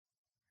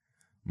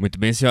Muito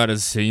bem,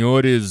 senhoras e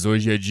senhores,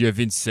 hoje é dia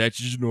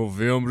 27 de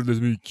novembro de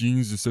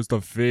 2015,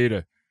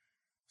 sexta-feira.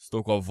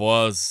 Estou com a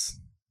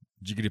voz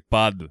de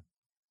gripado.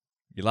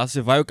 E lá se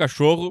vai o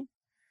cachorro.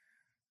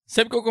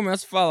 Sempre que eu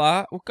começo a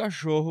falar, o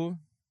cachorro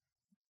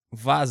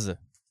vaza.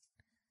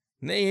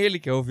 Nem ele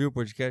quer ouvir o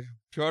podcast. O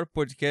pior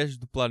podcast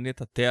do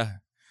planeta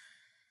Terra.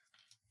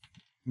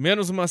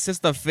 Menos uma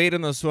sexta-feira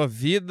na sua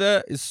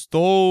vida.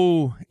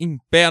 Estou em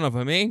pé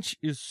novamente.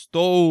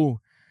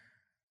 Estou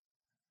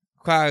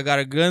com a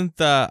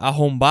garganta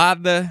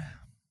arrombada.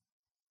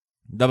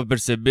 Dá pra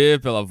perceber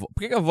pela voz.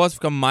 Por que a voz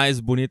fica mais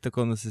bonita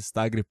quando você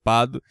está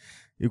gripado?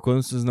 E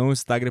quando você não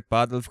está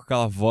gripado, ela fica com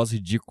aquela voz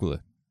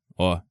ridícula.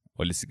 Ó,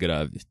 olha esse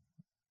grave.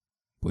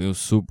 Põe o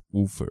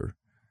subwoofer.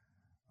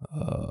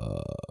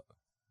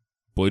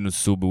 Põe no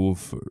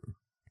subwoofer.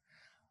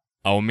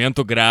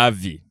 Aumenta o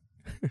grave.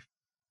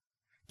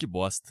 Que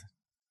bosta.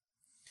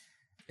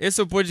 Esse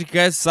é o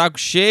podcast Saco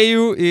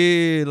Cheio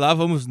e lá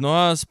vamos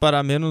nós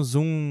para menos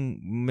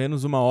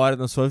uma hora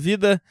na sua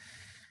vida,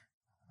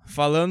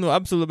 falando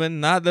absolutamente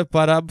nada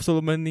para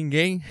absolutamente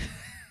ninguém.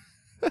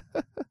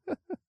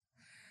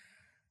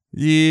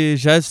 E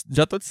já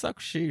tô de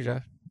saco cheio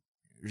já.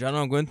 Já não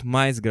aguento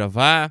mais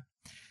gravar.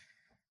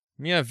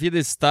 Minha vida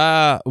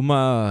está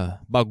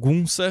uma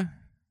bagunça.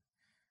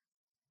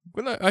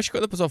 Acho que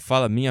quando a pessoa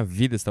fala minha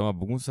vida está uma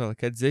bagunça, ela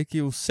quer dizer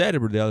que o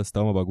cérebro dela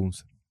está uma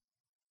bagunça.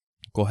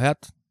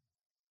 Correto?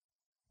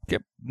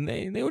 Porque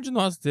nenhum de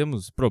nós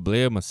temos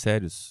problemas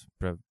sérios,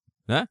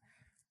 né?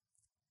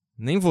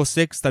 Nem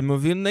você que está me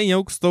ouvindo, nem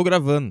eu que estou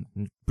gravando.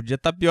 Podia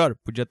estar pior.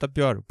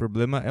 O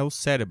problema é o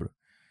cérebro.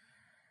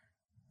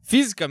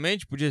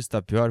 Fisicamente podia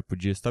estar pior.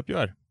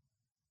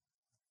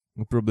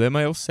 O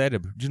problema é o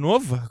cérebro. De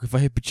novo?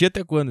 Vai repetir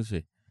até quando isso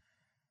aí?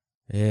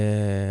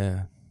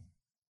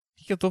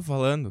 O que eu tô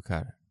falando,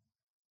 cara?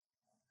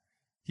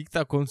 O que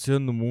tá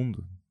acontecendo no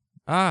mundo?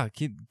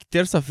 Que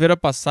terça-feira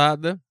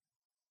passada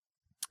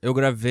eu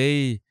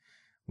gravei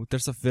o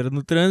Terça-feira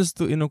no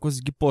Trânsito e não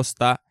consegui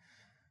postar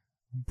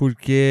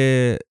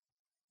porque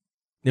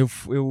eu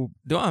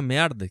deu uma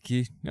merda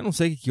aqui. Eu não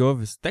sei o que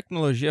houve. Essa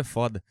tecnologia é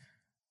foda.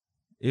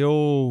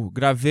 Eu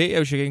gravei,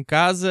 eu cheguei em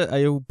casa,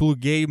 aí eu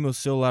pluguei o meu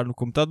celular no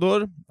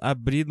computador,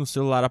 abri no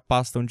celular a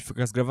pasta onde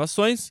ficam as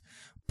gravações,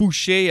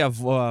 puxei a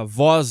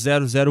voz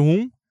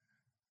 001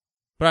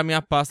 pra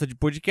minha pasta de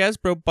podcast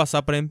pra eu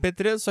passar pra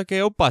MP3, só que aí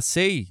eu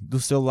passei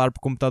do celular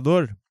pro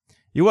computador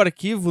e o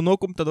arquivo no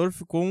computador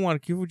ficou um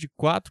arquivo de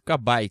 4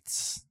 KB.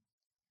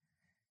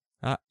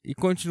 E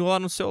continuou lá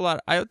no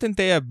celular. Aí eu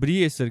tentei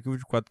abrir esse arquivo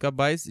de 4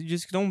 KB e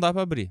disse que não dá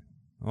pra abrir.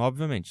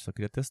 Obviamente, só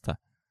queria testar.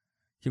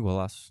 Que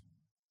golaço.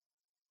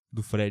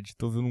 Do Fred.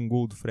 Tô vendo um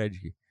gol do Fred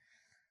aqui.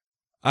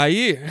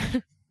 Aí,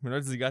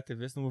 melhor desligar a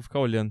TV, senão eu vou ficar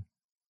olhando.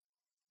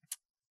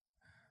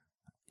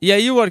 E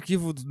aí o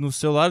arquivo no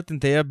celular eu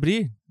tentei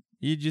abrir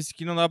e disse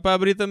que não dá pra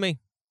abrir também.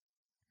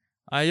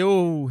 Aí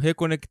eu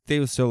reconectei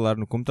o celular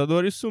no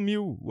computador e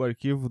sumiu o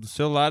arquivo do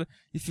celular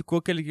e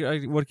ficou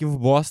o arquivo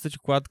bosta de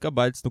 4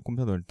 KB no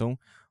computador. Então,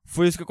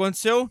 foi isso que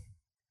aconteceu.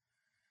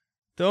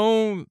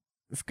 Então,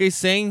 eu fiquei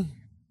sem.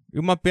 E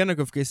uma pena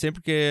que eu fiquei sem,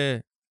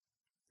 porque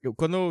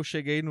quando eu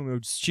cheguei no meu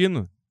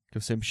destino, que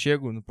eu sempre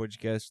chego no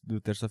podcast do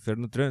Terça-feira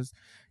no Trânsito,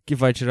 que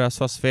vai tirar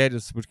suas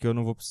férias, porque eu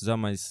não vou precisar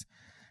mais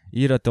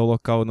ir até o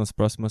local nas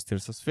próximas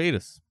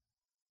terças-feiras.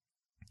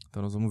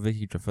 Então, nós vamos ver o que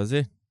a gente vai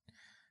fazer.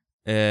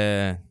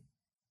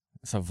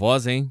 Essa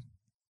voz, hein?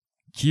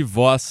 Que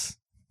voz!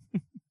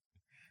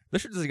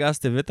 Deixa eu desligar essa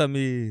TV, tá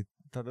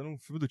dando um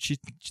filme do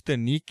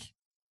Titanic.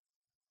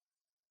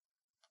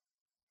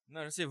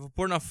 Não sei, vou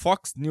pôr na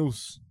Fox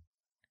News.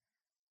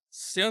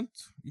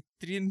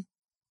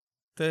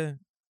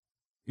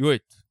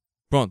 138.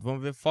 Pronto,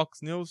 vamos ver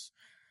Fox News.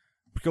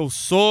 Porque eu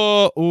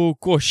sou o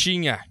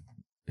coxinha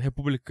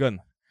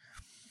republicano.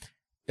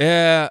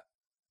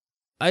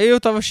 Aí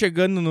eu tava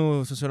chegando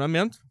no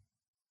estacionamento.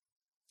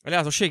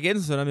 Aliás, eu cheguei no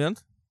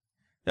estacionamento.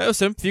 Eu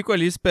sempre fico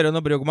ali esperando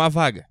abrir alguma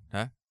vaga,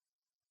 tá?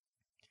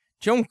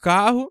 Tinha um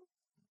carro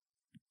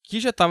que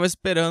já tava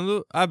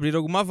esperando abrir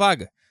alguma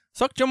vaga.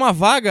 Só que tinha uma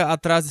vaga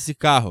atrás desse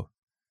carro.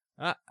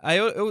 Aí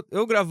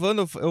eu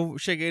gravando, eu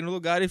cheguei no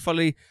lugar e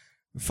falei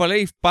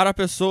para a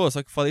pessoa,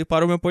 só que falei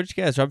para o meu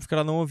podcast. Óbvio que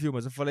ela não ouviu,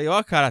 mas eu falei,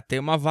 cara, tem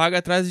uma vaga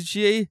atrás de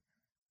ti aí.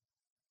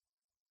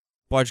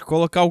 Pode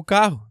colocar o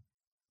carro.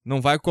 Não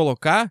vai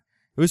colocar?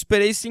 Eu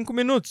esperei 5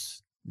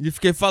 minutos. E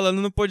fiquei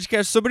falando no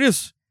podcast sobre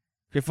isso.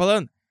 Fiquei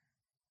falando.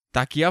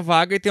 Tá aqui a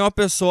vaga e tem uma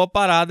pessoa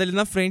parada ali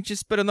na frente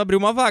esperando abrir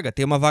uma vaga.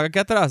 Tem uma vaga aqui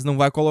atrás. Não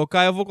vai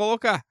colocar, eu vou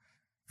colocar.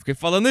 Fiquei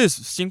falando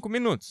isso, 5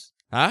 minutos.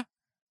 Tá?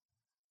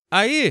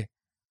 Aí,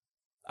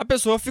 a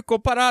pessoa ficou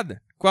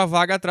parada com a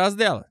vaga atrás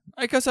dela.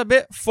 Aí quer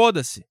saber?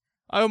 Foda-se.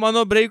 Aí eu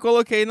manobrei e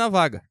coloquei na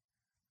vaga.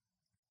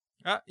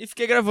 E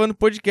fiquei gravando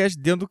podcast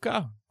dentro do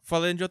carro.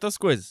 Falando de outras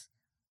coisas.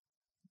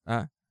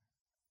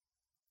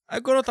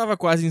 Aí quando eu tava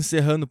quase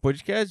encerrando o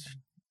podcast,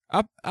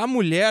 a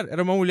mulher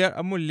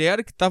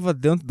que tava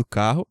dentro do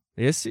carro,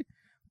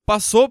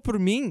 passou por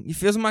mim e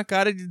fez uma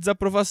cara de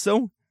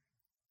desaprovação.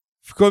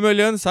 Ficou me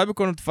olhando, sabe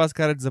quando tu faz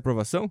cara de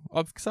desaprovação?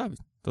 Óbvio que sabe.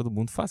 Todo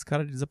mundo faz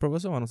cara de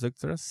desaprovação, a não ser que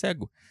você seja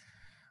cego.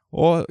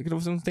 Ou que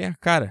você não tenha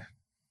cara.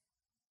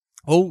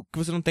 Ou que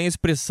você não tenha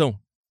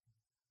expressão.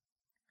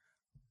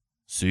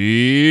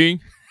 Sim.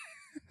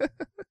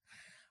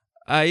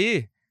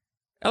 Aí,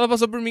 ela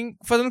passou por mim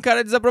fazendo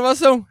cara de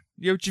desaprovação.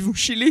 E eu tive um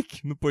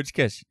chilique no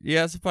podcast. E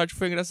essa parte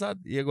foi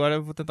engraçada. E agora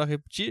eu vou tentar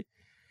repetir.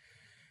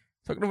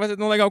 Só que não vai ser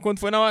tão legal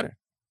quanto foi na hora.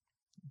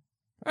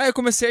 Aí eu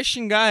comecei a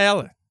xingar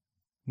ela.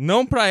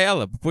 Não pra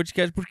ela, pro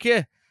podcast. Por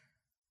quê?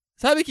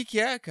 Sabe o que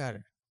é,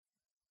 cara?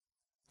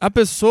 A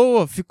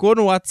pessoa ficou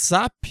no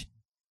WhatsApp,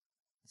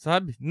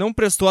 sabe? Não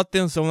prestou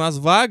atenção nas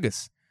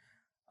vagas.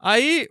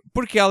 Aí,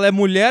 porque ela é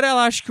mulher,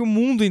 ela acha que o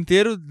mundo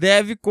inteiro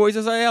deve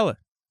coisas a ela.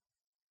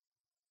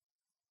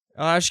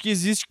 Ela acha que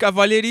existe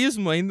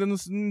cavalheirismo ainda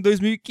em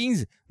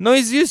 2015. Não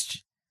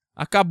existe.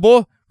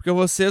 Acabou, porque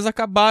vocês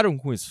acabaram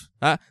com isso.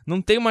 Tá?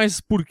 Não tem mais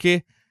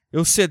porquê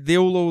eu ceder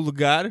o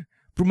lugar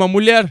pra uma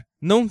mulher.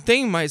 Não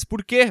tem mais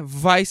porquê.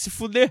 Vai se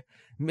fuder.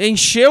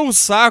 Encheu o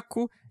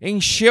saco,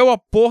 encheu a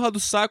porra do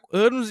saco,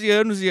 anos e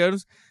anos e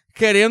anos,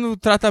 querendo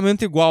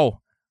tratamento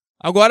igual.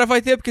 Agora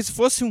vai ter, porque se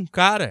fosse um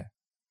cara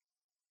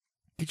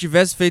que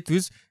tivesse feito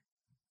isso...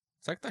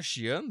 Será que tá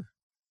chiando?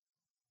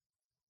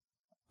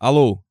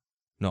 Alô?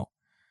 Não.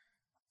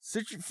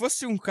 Se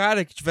fosse um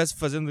cara que tivesse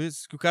fazendo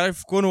isso, que o cara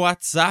ficou no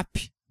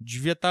WhatsApp,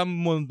 devia estar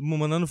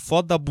mandando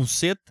foto da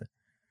buceta,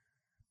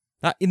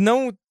 tá? E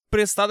não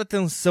prestado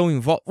atenção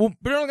em volta. O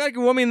primeiro lugar é que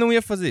o homem não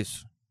ia fazer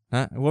isso.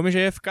 Tá? O homem já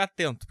ia ficar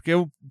atento, porque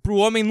pro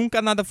homem nunca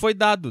nada foi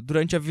dado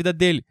durante a vida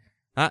dele.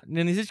 Tá?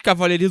 Não existe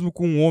cavalheirismo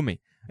com um homem.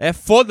 É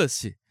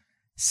foda-se.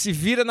 Se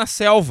vira na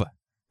selva.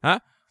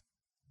 Tá?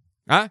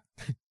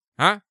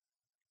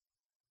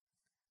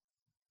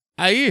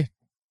 Aí, o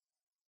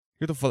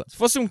que eu tô falando? Se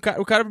fosse um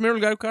cara, o cara, em primeiro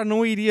lugar, o cara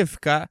não iria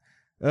ficar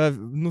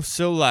no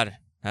celular.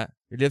 Tá?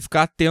 Ele ia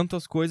ficar atento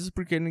às coisas,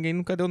 porque ninguém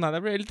nunca deu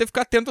nada pra ele. Ele tem que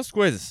ficar atento às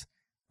coisas.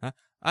 Tá?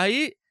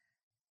 Aí,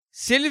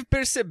 se ele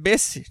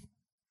percebesse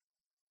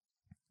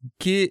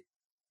que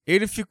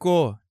ele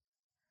ficou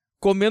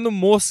comendo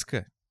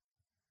mosca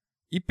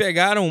e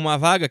pegaram uma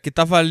vaga que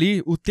tava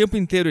ali o tempo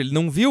inteiro, ele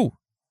não viu,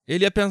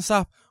 ele ia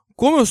pensar,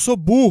 como eu sou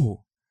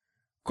burro,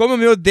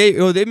 como eu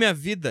odeio minha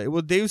vida, eu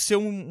odeio ser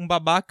um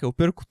babaca, eu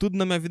perco tudo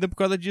na minha vida por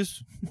causa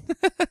disso.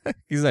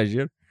 Que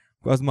exagero,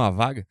 por causa de uma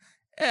vaga.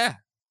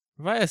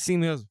 Vai assim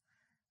mesmo.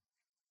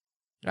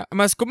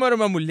 Mas como era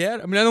uma mulher,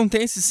 a mulher não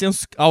tem esse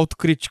senso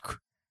autocrítico,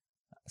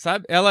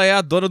 sabe? Ela é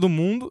a dona do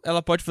mundo,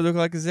 ela pode fazer o que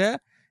ela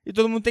quiser, e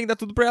todo mundo tem que dar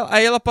tudo pra ela.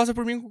 Aí ela passa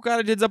por mim com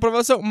cara de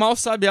desaprovação. Mal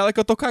sabe ela que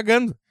eu tô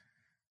cagando.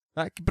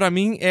 Tá? Que pra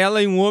mim,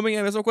 ela e um homem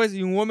é a mesma coisa.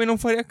 E um homem não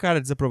faria cara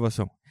de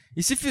desaprovação.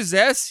 E se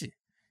fizesse,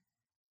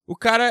 o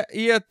cara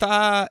ia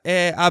estar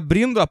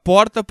abrindo a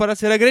porta para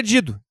ser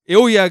agredido.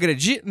 Eu ia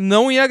agredir?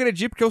 Não ia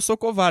agredir porque eu sou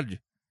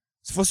covarde.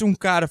 Se fosse um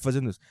cara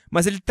fazendo isso.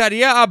 Mas ele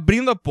estaria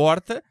abrindo a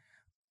porta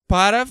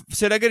para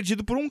ser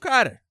agredido por um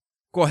cara.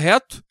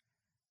 Correto?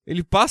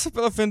 Ele passa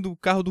pela frente do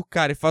carro do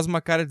cara e faz uma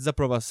cara de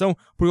desaprovação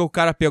porque o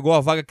cara pegou a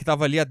vaga que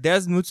tava ali há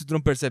 10 minutos e tu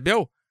não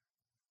percebeu?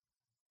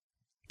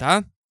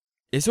 Tá?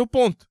 Esse é o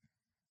ponto.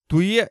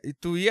 Tu ia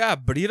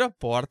abrir a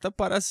porta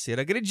para ser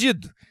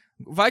agredido.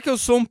 Vai que eu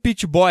sou um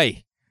pit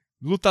boy,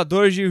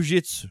 lutador de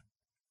jiu-jitsu.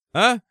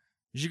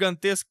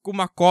 Gigantesco com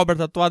uma cobra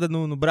tatuada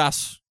no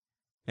braço.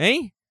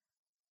 Hein?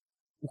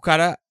 O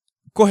cara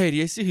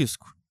correria esse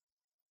risco.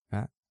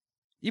 Tá?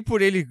 E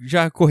por ele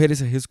já correr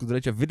esse risco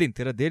durante a vida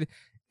inteira dele,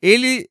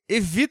 ele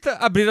evita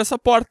abrir essa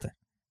porta.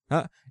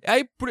 Tá?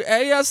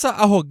 Aí essa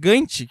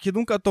arrogante, que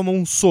nunca tomou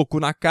um soco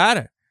na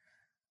cara,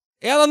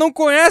 ela não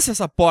conhece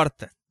essa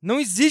porta. Não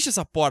existe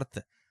essa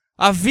porta.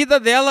 A vida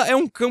dela é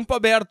um campo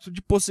aberto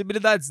de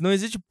possibilidades. Não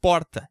existe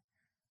porta.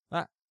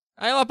 Tá?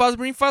 Aí ela passa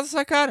por mim e faz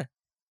essa cara.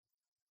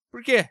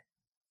 Por quê?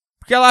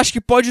 Porque ela acha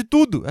que pode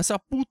tudo. Essa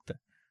puta.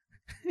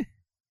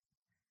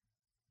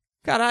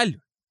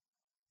 Caralho.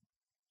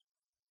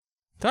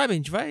 Sabe,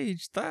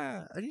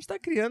 a gente tá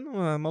criando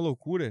uma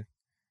loucura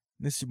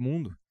nesse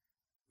mundo.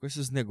 Com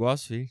esses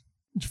negócios aí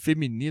de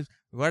feminismo.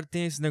 Agora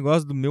tem esse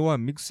negócio do meu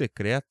amigo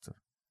secreto.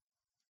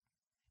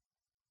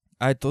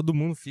 Aí todo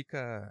mundo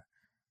fica...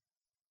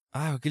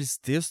 aqueles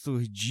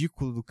textos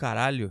ridículos do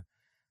caralho.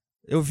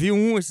 Eu vi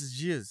esses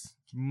dias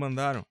que me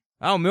mandaram.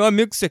 O meu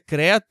amigo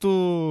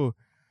secreto...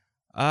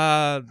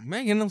 como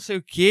é que não sei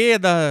o que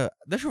da...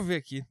 Deixa eu ver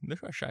aqui.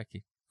 Deixa eu achar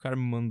aqui. O cara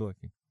me mandou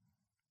aqui.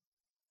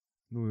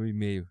 No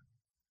e-mail.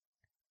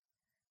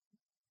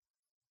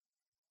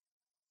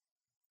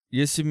 E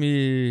esse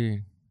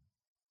me...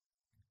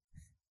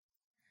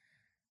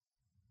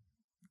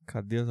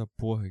 Cadê essa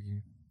porra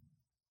aqui?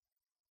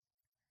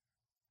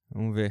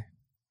 Vamos ver.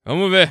 Deixa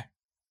eu ver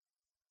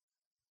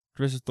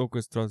se eu tô com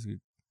esse troço aqui.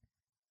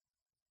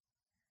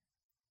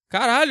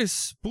 Caralho,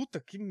 puta,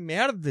 que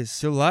merda. Esse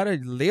celular é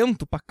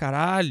lento pra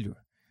caralho.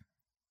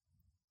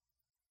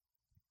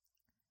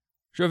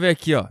 Deixa eu ver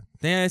aqui, ó.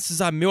 Tem esses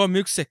meu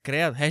amigo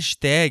secreto,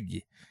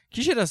 hashtag.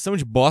 Que geração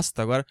de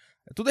bosta agora.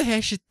 Tudo é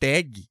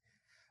hashtag.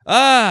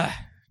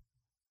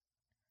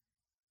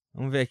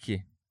 Vamos ver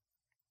aqui.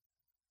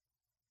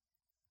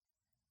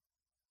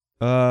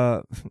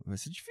 Vai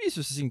ser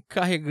difícil, assim,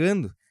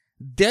 carregando.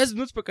 10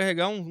 minutos pra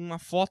carregar uma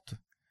foto.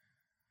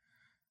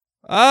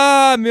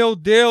 Ah, meu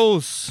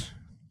Deus!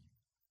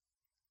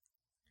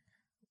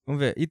 Vamos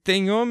ver. E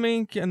tem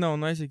homem que...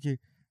 Não é esse aqui.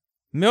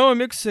 Meu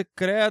amigo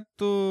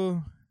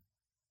secreto...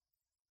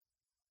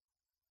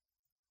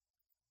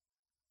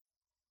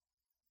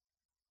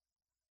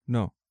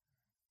 Não.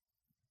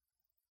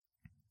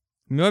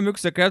 Meu amigo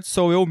secreto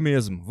sou eu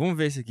mesmo. Vamos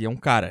ver esse aqui. É um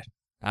cara,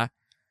 tá?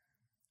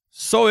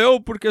 Sou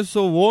eu porque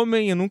sou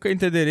homem e nunca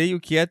entenderei o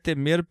que é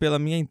temer pela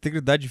minha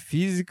integridade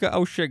física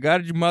ao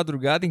chegar de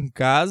madrugada em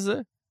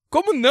casa.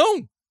 Como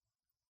não?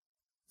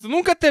 Tu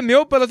nunca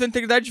temeu pela tua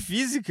integridade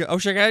física ao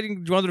chegar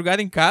de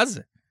madrugada em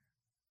casa?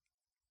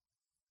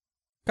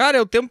 Cara,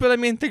 eu temo pela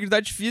minha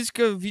integridade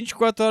física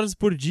 24 horas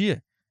por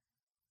dia.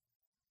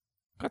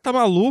 O cara tá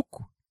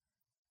maluco.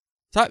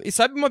 Sabe? E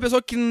sabe uma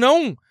pessoa que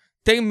não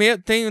tem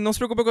medo, não se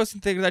preocupa com a sua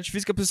integridade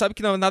física, porque sabe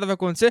que nada vai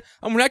acontecer?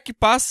 A mulher que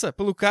passa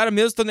pelo cara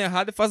mesmo estando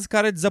errado e faz o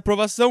cara de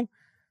desaprovação.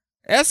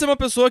 Essa é uma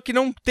pessoa que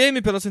não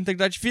teme pela sua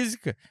integridade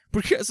física,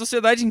 porque a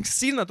sociedade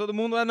ensina todo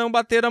mundo a não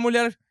bater na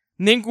mulher,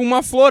 nem com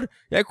uma flor.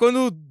 E aí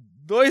quando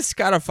 2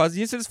 caras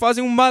fazem isso, eles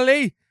fazem uma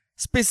lei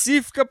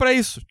específica pra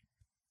isso.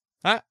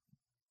 Tá?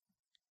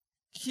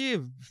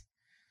 Que...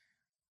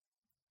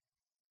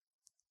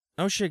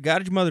 Ao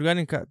chegar de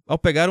madrugada em casa, ao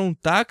pegar um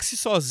táxi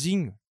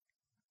sozinho,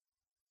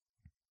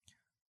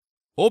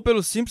 ou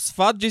pelo simples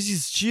fato de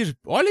existir.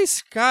 Olha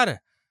esse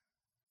cara.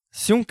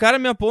 Se um cara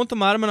me aponta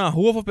uma arma na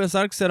rua, eu vou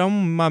pensar que será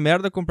uma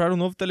merda comprar um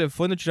novo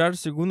telefone ou tirar o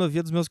segundo a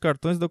via dos meus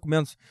cartões e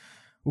documentos.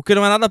 O que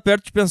não é nada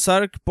perto de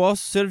pensar que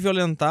posso ser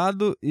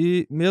violentado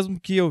e mesmo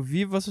que eu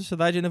viva, a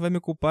sociedade ainda vai me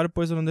culpar,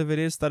 pois eu não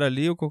deveria estar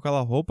ali ou com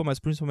aquela roupa, mas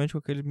principalmente com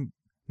aquele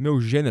meu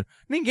gênero.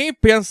 Ninguém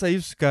pensa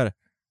isso, cara.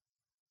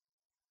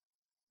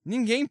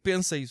 Ninguém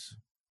pensa isso.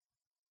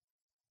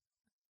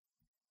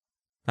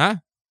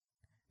 Tá?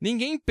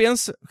 Ninguém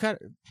pensa... Cara,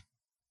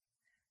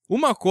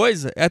 uma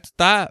coisa é tu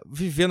tá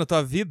vivendo a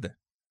tua vida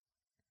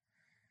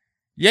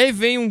e aí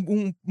vem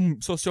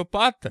um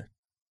sociopata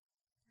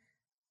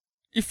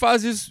e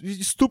faz isso,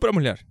 estupra a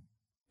mulher.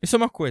 Isso é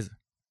uma coisa.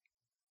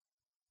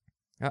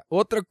 A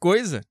outra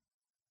coisa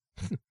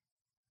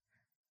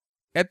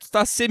é tu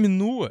tá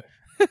seminua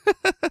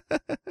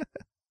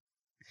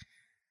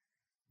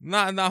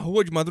na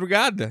rua de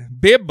madrugada,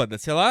 bêbada,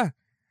 sei lá,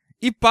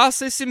 e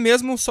passa esse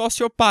mesmo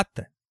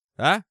sociopata,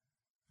 tá?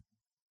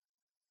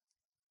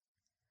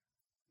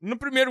 No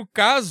primeiro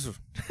caso...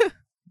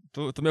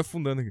 tô me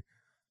afundando aqui.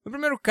 No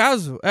primeiro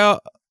caso,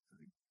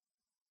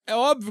 é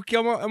óbvio que é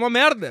uma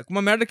merda.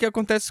 Uma merda que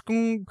acontece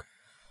com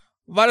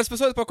várias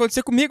pessoas. Pode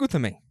acontecer comigo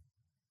também.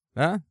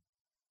 Né?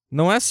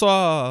 Não é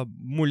só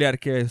mulher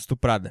que é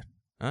estuprada.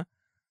 Né?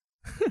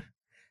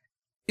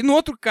 E no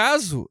outro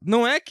caso,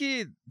 não é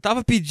que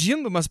tava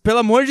pedindo, mas pelo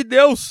amor de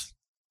Deus.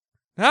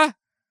 Né?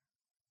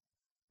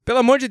 Pelo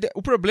amor de Deus.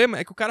 O problema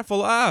é que o cara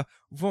falou,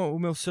 o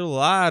meu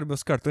celular,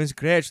 meus cartões de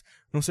crédito,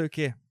 não sei o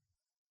quê.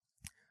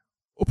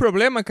 O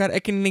problema, cara, é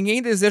que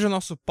ninguém deseja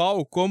nosso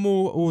pau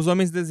como os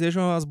homens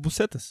desejam as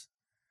bucetas.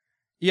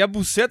 E a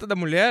buceta da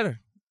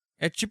mulher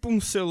é tipo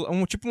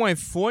tipo um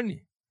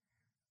iPhone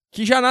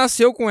que já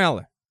nasceu com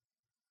ela.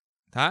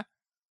 Tá?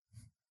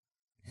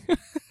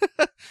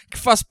 Que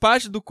faz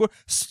parte do corpo.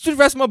 Se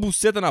tivesse uma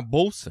buceta na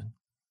bolsa,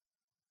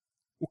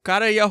 o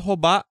cara ia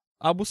roubar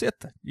a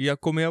buceta. Ia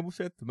comer a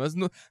buceta. Mas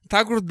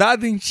tá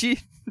grudado em ti.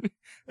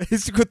 É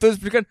isso que eu tô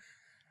explicando.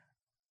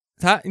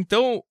 Tá?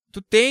 Então, tu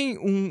tem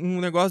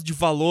um negócio de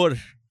valor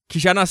que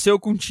já nasceu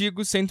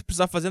contigo sem tu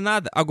precisar fazer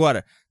nada.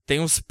 Agora, tem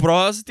os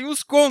prós e tem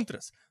os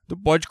contras. Tu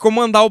pode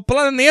comandar o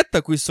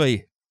planeta com isso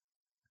aí.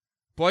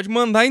 Pode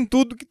mandar em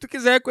tudo que tu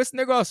quiser com esse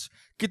negócio.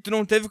 Que tu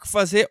não teve que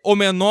fazer o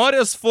menor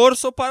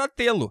esforço para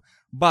tê-lo.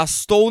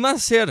 Bastou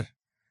nascer.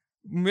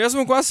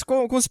 Mesmo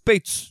com os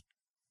peitos.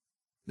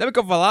 Lembra que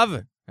eu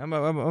falava? O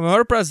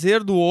maior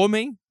prazer do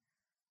homem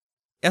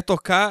é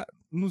tocar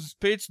nos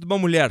peitos de uma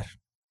mulher.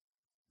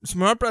 Esse é o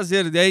maior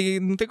prazer, e aí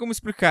não tem como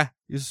explicar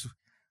isso.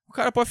 O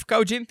cara pode ficar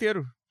o dia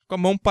inteiro com a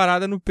mão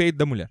parada no peito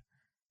da mulher.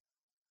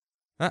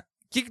 O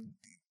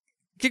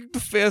que tu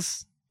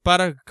fez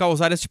para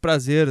causar este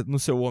prazer no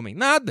seu homem?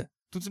 Nada.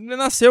 Tu simplesmente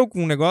nasceu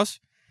com um negócio,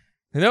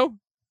 entendeu?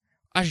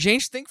 A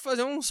gente tem que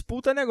fazer uns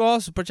puta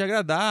negócio pra te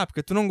agradar,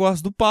 porque tu não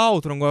gosta do pau,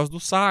 tu não gosta do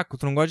saco,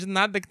 tu não gosta de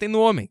nada que tem no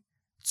homem.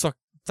 Só,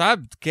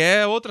 sabe, tu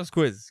quer outras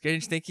coisas que a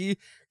gente tem que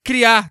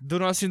criar da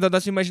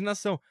nossa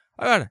imaginação.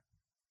 Agora,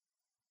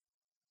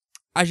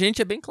 a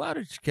gente é bem claro,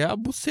 a gente quer a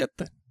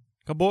buceta.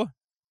 Acabou.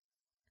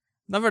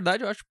 Na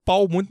verdade, eu acho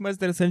pau muito mais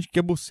interessante que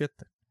a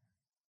buceta.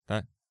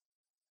 Tá?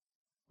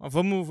 Mas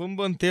vamos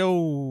manter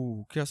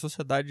o que a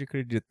sociedade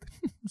acredita.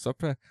 Só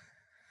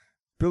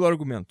pelo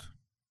argumento.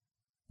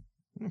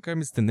 Eu não quero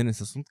me estender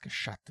nesse assunto, que é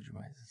chato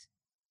demais.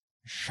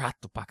 É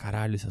chato pra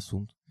caralho esse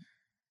assunto.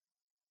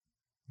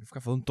 Vou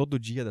ficar falando todo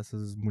dia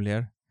dessas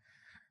mulheres.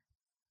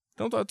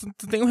 Então,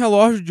 tu tem um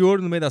relógio de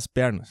ouro no meio das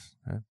pernas.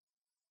 Né?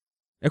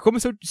 É como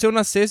se eu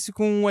nascesse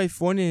com um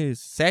iPhone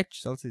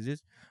 7, sei lá se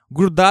existe,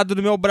 grudado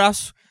no meu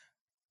braço.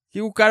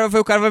 Que o cara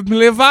vai me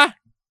levar.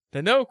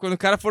 Entendeu? Quando o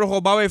cara for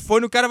roubar o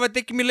iPhone, o cara vai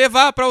ter que me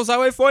levar pra usar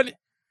o iPhone.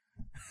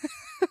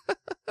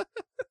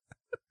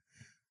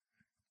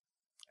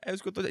 É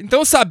isso que eu tô dizendo.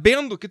 Então,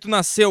 sabendo que tu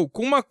nasceu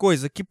com uma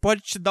coisa que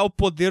pode te dar o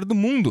poder do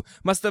mundo,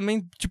 mas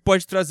também te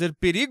pode trazer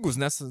perigos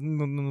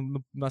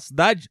na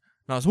cidade,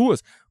 nas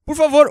ruas, por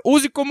favor,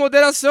 use com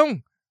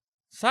moderação.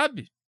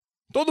 Sabe?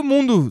 Todo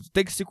mundo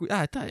tem que se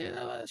cuidar.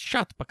 É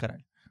chato pra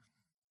caralho.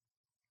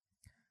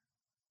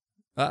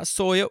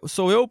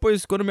 Sou eu,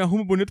 pois quando me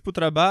arrumo bonito pro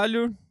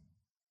trabalho,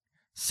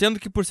 sendo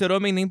que por ser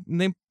homem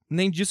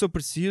nem disso eu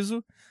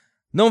preciso,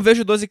 não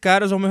vejo 12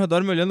 caras ao meu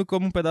redor me olhando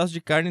como um pedaço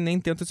de carne, nem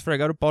tento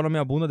esfregar o pau na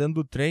minha bunda dentro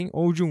do trem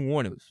ou de um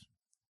ônibus.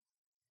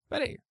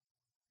 Pera aí.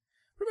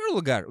 Em primeiro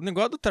lugar, o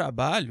negócio do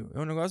trabalho é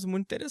um negócio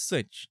muito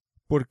interessante,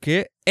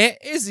 porque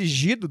é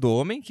exigido do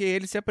homem que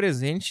ele se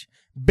apresente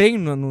bem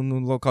no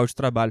local de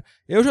trabalho.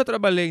 Eu já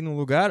trabalhei num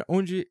lugar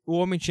onde o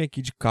homem tinha que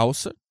ir de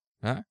calça,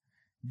 né,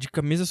 de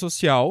camisa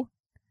social,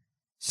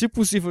 se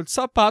possível de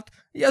sapato,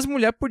 e as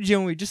mulheres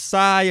podiam ir de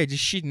saia, de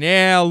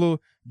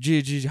chinelo,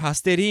 de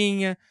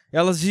rasteirinha.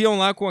 Elas iam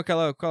lá com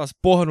aquelas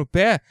porra no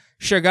pé,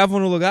 chegavam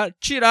no lugar,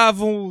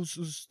 tiravam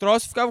os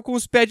troços e ficavam com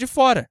os pés de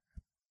fora.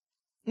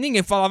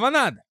 Ninguém falava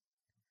nada.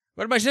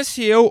 Agora imagina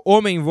se eu,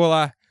 homem, vou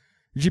lá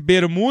de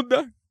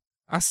bermuda,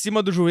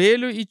 acima do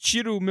joelho, e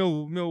tiro o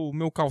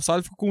meu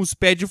calçado e fico com os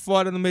pés de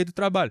fora no meio do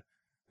trabalho.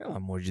 Pelo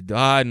amor de Deus,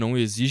 não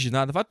exige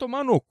nada. Vai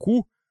tomar no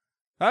cu.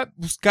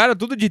 Os caras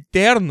tudo de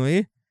terno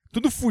aí.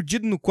 Tudo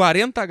fudido no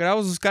 40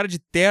 graus, os caras de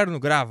terno,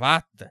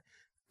 gravata,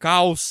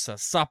 calça,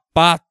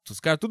 sapatos,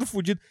 cara, tudo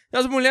fudido. E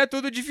as mulheres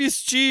tudo de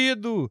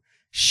vestido,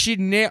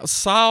 chinelo,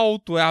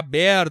 salto, é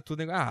aberto.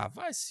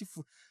 Vai se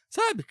fuder.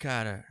 Sabe,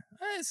 cara?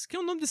 Esse que é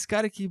o nome desse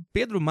cara aqui,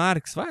 Pedro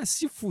Marques. Vai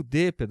se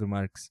fuder, Pedro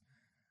Marques.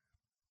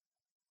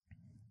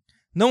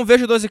 Não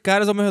vejo 12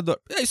 caras ao meu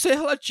redor. Isso é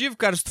relativo,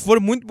 cara. Se tu for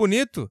muito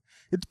bonito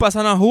e tu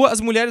passar na rua, as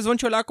mulheres vão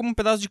te olhar como um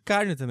pedaço de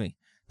carne também.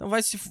 Então vai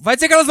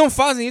dizer que elas não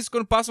fazem isso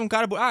quando passa um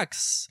cara...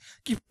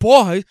 que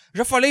porra!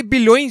 Já falei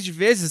bilhões de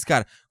vezes,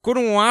 cara.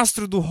 Quando um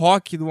astro do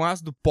rock, um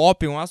astro do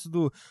pop, um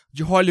astro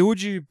de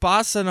Hollywood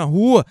passa na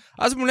rua,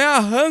 as mulheres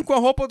arrancam a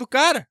roupa do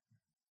cara.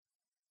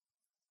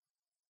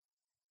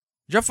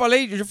 Já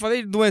falei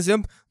de um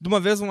exemplo de uma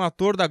vez um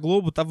ator da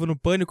Globo tava no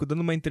Pânico dando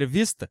uma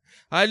entrevista.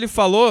 Aí ele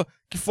falou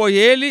que foi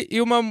ele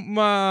e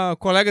uma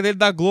colega dele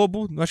da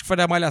Globo, acho que foi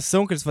da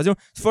Malhação que eles faziam,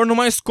 foram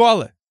numa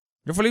escola.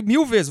 Já falei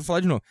 1000 vezes, vou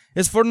falar de novo.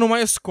 Eles foram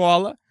numa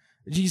escola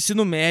de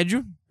ensino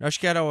médio, acho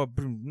que era ou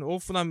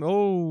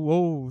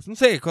não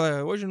sei,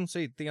 hoje não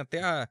sei, tem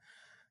até a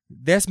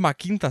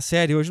 15ª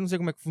série, hoje não sei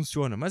como é que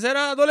funciona, mas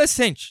era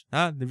adolescente,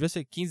 tá? Devia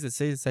ser 15,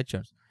 16, 17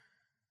 anos.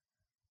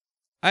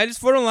 Aí eles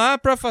foram lá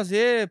pra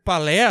fazer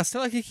palestra, sei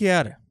lá o que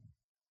era.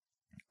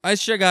 Aí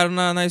chegaram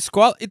na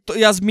escola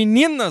e as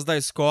meninas da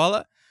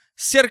escola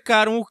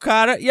cercaram o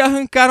cara e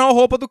arrancaram a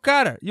roupa do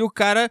cara. E o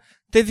cara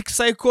teve que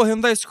sair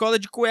correndo da escola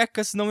de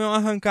cueca, senão iam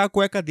arrancar a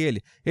cueca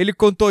dele. Ele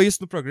contou isso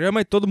no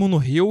programa e todo mundo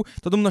riu,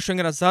 todo mundo achou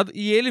engraçado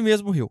e ele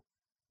mesmo riu.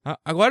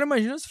 Agora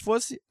imagina se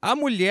fosse a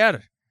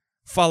mulher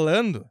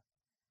falando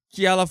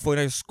que ela foi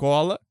na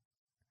escola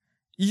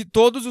e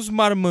todos os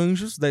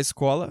marmanjos da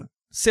escola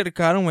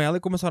cercaram ela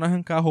e começaram a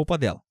arrancar a roupa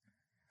dela.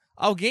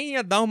 Alguém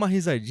ia dar uma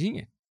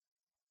risadinha?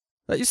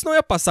 Isso não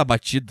ia passar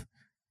batido.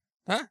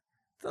 Tá?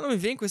 Então não me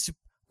vem com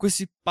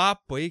esse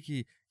papo aí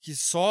que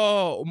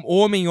só o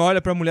homem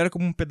olha pra mulher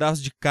como um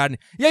pedaço de carne.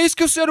 E é isso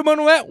que o ser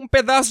humano é, um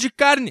pedaço de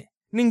carne.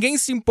 Ninguém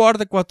se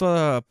importa com a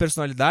tua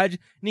personalidade,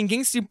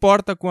 ninguém se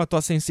importa com a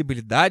tua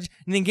sensibilidade,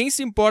 ninguém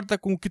se importa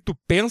com o que tu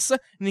pensa,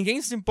 ninguém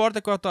se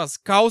importa com as tuas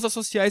causas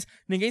sociais,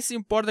 ninguém se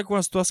importa com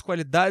as tuas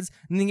qualidades,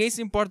 ninguém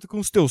se importa com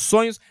os teus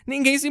sonhos,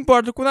 ninguém se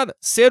importa com nada.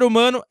 Ser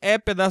humano é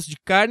pedaço de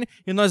carne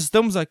e nós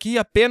estamos aqui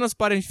apenas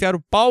para enfiar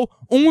o pau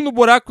um no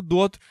buraco do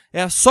outro.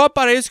 É só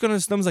para isso que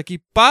nós estamos aqui.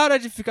 Para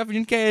de ficar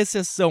fingindo que é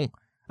exceção.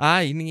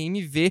 E ninguém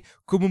me vê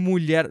como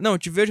mulher. Não, eu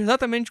te vejo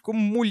exatamente como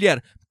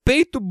mulher.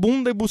 Peito,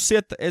 bunda e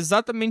buceta. É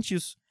exatamente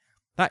isso.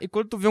 Tá? E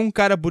quando tu vê um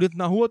cara bonito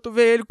na rua, tu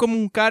vê ele como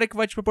um cara que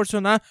vai te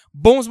proporcionar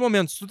bons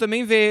momentos. Tu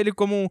também vê ele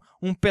como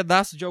um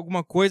pedaço de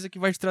alguma coisa que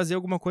vai te trazer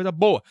alguma coisa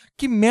boa.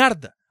 Que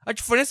merda! A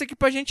diferença é que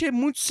pra gente é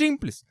muito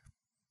simples.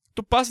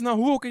 Tu passa na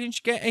rua, o que a gente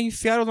quer é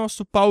enfiar o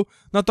nosso pau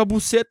na tua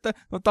buceta,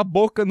 na tua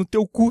boca, no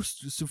teu cu,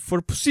 se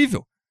for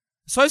possível.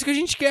 Só isso que a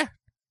gente quer.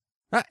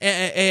 Tá?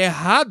 É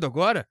errado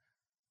agora.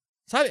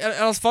 Sabe,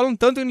 elas falam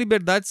tanto em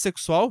liberdade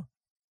sexual.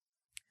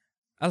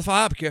 Elas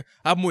falam, porque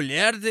a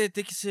mulher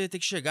tem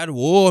que chegar o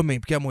homem,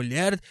 porque a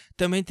mulher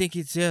também tem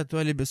que ter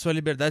sua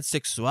liberdade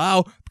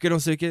sexual, porque não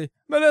sei o que.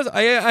 Beleza,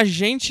 aí a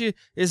gente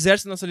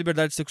exerce nossa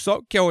liberdade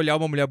sexual, que é olhar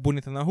uma mulher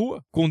bonita na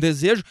rua, com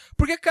desejo,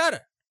 porque,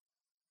 cara,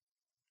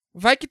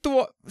 vai que tu...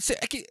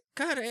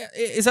 cara,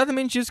 é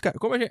exatamente isso, cara.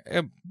 Como a gente...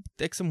 É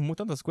que são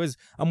tantas coisas.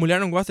 A mulher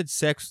não gosta de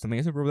sexo também,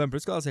 esse é o problema, por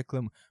isso que elas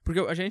reclamam. Porque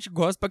a gente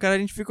gosta pra caralho,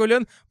 a gente fica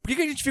olhando. Por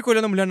que a gente fica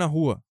olhando a mulher na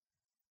rua?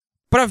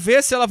 Pra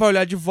ver se ela vai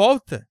olhar de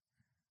volta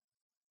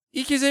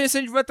e que se a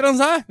gente vai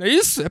transar. É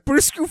isso? É por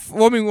isso que o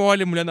homem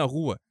olha a mulher na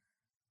rua.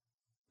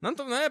 Não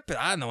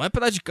é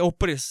pedaço de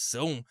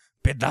opressão,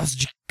 pedaço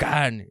de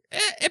carne.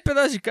 É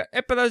pedaço de carne,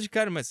 é pedaço de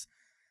carne, mas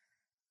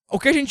o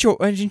que a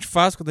gente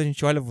faz quando a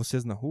gente olha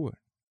vocês na rua,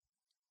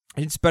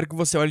 a gente espera que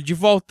você olhe de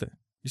volta.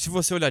 E se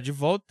você olhar de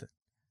volta,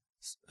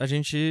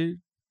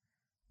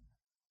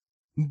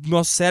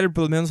 nosso cérebro,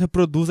 pelo menos,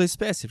 reproduz a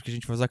espécie, porque a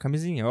gente vai usar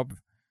camisinha, é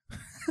óbvio.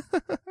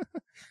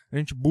 A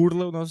gente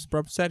burla o nosso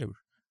próprio cérebro.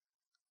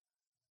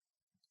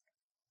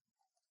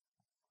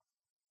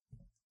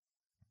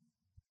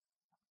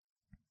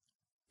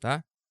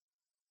 Tá?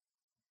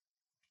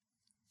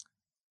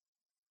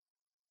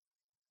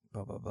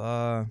 Blá, blá,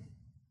 blá.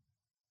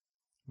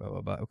 Blá,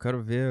 blá, blá. Eu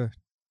quero ver...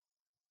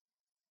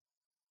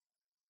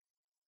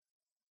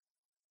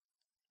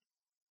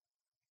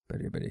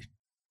 Peraí.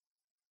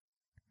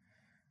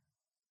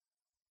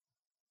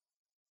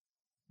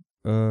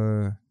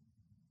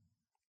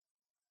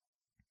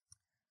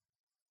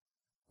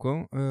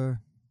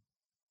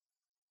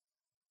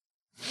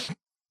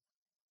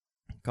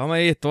 Calma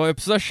aí, eu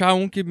preciso achar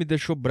um que me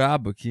deixou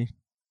brabo aqui.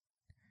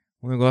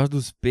 Um negócio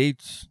dos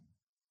peitos.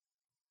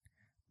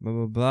 Blá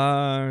blá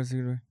blá.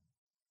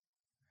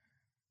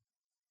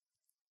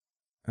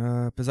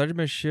 Apesar de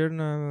mexer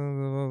na...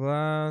 Blá, blá,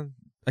 blá.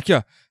 Aqui,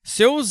 ó.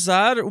 Se eu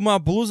usar uma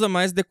blusa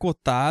mais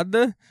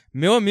decotada,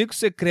 meu amigo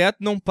secreto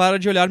não para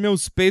de olhar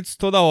meus peitos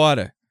toda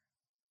hora.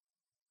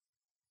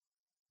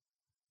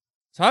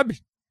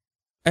 Sabe?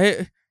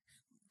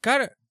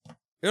 Cara,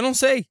 eu não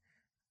sei.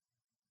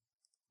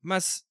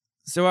 Mas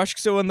eu acho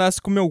que se eu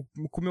andasse com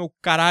o meu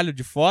caralho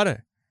de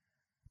fora,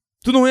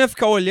 tu não ia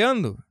ficar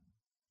olhando?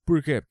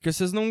 Por quê? Porque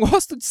vocês não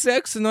gostam de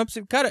sexo, não é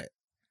possível. Cara,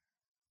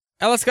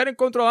 elas querem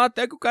controlar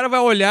até que o cara vai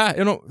olhar.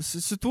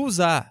 Se tu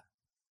usar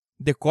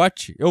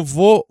decote, eu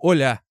vou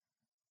olhar.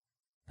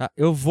 Tá?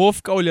 Eu vou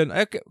ficar olhando.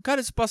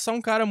 Cara, se passar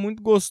um cara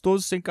muito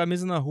gostoso sem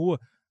camisa na rua,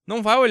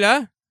 não vai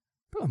olhar?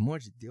 Pelo amor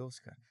de Deus,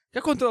 cara.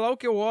 Quer controlar o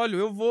que eu olho?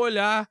 Eu vou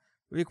olhar.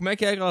 E como é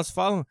que elas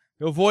falam?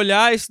 Eu vou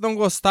olhar e se não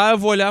gostar, eu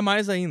vou olhar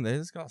mais ainda. É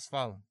isso que elas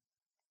falam.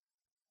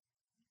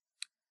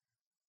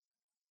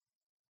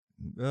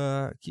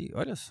 Aqui,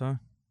 olha só.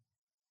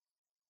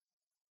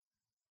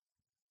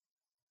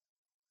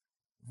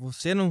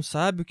 Você não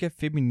sabe o que é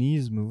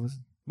feminismo.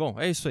 Bom,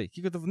 é isso aí.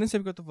 Nem sei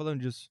porque eu tô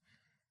falando disso.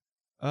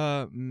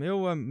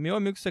 Meu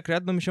amigo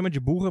secreto não me chama de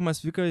burra, mas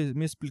fica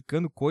me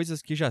explicando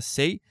coisas que já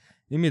sei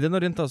e me dando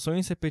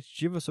orientações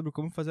repetitivas sobre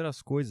como fazer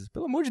as coisas.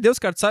 Pelo amor de Deus,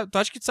 cara, tu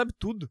acha que tu sabe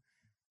tudo.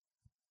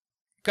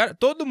 Cara,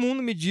 todo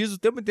mundo me diz o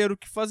tempo inteiro o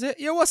que fazer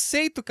e eu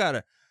aceito,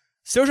 cara.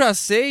 Se eu já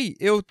sei,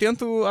 eu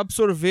tento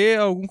absorver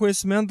algum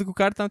conhecimento que o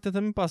cara tá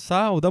tentando me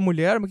passar, ou da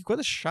mulher, mas que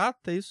coisa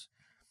chata isso.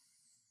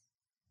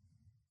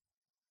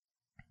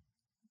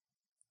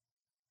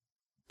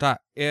 Tá,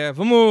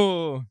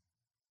 vamos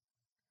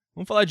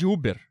falar de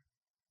Uber.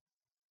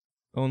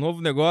 É um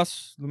novo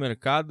negócio no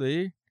mercado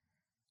aí,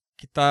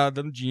 que tá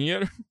dando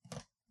dinheiro.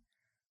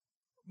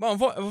 Bom,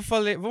 vamos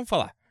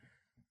falar.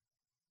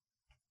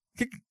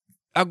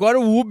 Agora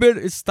o Uber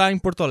está em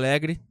Porto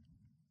Alegre,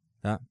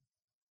 tá?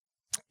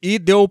 E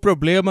deu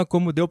problema,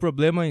 como deu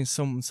problema em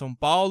São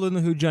Paulo, no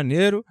Rio de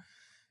Janeiro,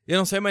 eu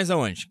não sei mais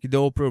aonde, que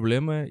deu o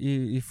problema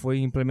e foi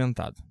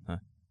implementado,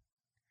 tá?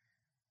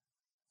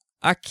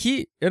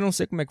 Aqui, eu não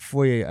sei como é que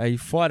foi aí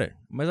fora,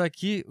 mas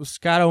aqui os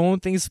caras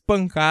ontem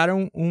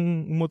espancaram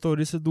um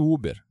motorista do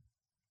Uber.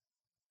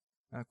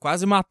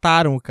 Quase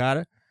mataram o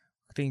cara.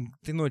 Tem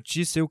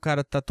notícia e o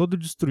cara tá todo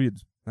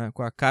destruído, né?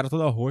 Com a cara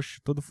toda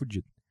roxa, todo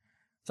fudido.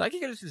 Sabe o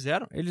que eles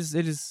fizeram?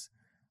 Eles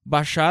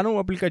baixaram o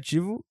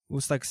aplicativo,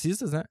 os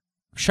taxistas, né?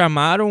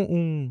 Chamaram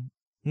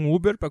um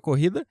Uber pra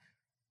corrida.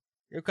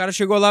 E o cara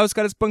chegou lá e os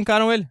caras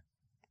espancaram ele.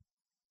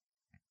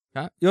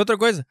 Tá? E outra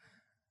coisa,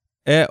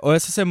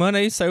 essa semana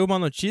aí saiu uma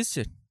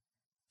notícia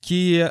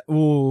que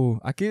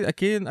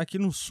aqui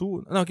no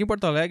sul, não, aqui em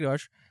Porto Alegre, eu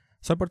acho,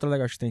 só em Porto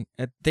Alegre acho que tem,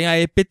 tem a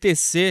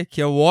EPTC,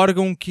 que é o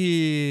órgão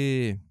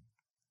que...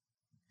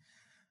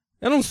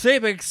 Eu não sei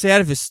pra que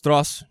serve esse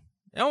troço.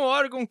 É um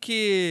órgão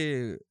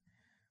que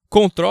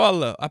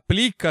controla,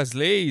 aplica as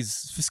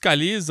leis,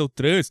 fiscaliza o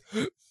trânsito.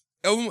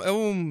 É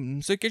um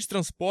não sei o que de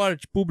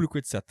transporte público,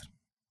 etc.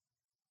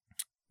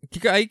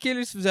 Aí que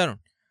eles fizeram?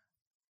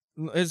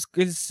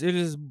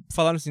 Eles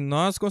falaram assim: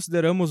 nós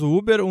consideramos o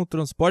Uber um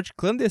transporte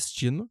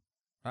clandestino.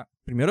 Tá?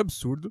 Primeiro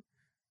absurdo.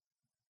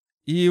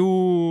 E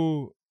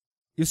o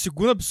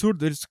segundo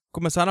absurdo, eles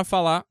começaram a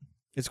falar.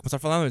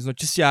 Não, eles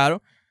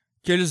noticiaram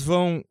que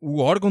o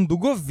órgão do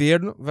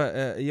governo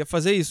ia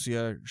fazer isso,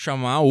 ia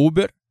chamar a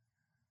Uber,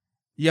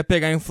 ia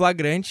pegar em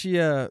flagrante,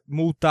 ia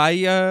multar e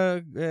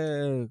ia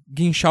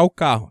guinchar o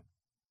carro.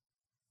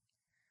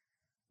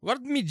 Agora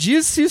me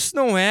diz se isso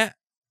não é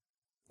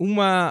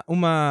uma...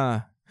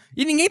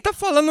 E ninguém tá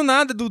falando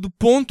nada do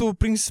ponto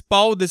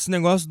principal desse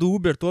negócio do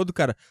Uber todo,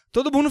 cara.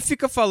 Todo mundo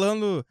fica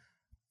falando...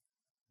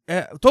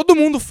 todo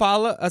mundo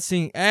fala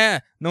assim,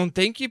 não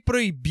tem que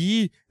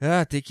proibir,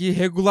 tem que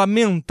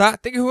regulamentar.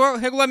 Tem que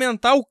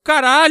regulamentar o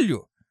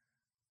caralho.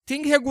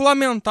 Tem que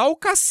regulamentar o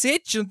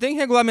cacete, não tem que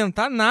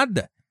regulamentar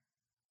nada.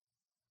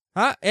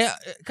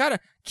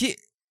 Cara,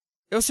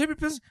 eu sempre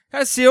penso...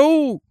 Cara, se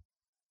eu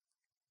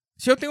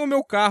tenho o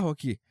meu carro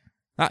aqui,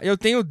 Eu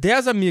tenho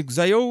 10 amigos.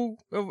 Aí eu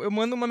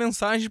mando uma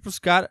mensagem pros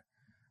caras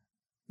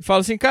e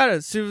falo assim,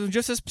 cara, se um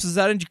dia vocês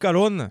precisarem de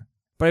carona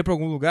pra ir pra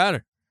algum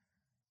lugar,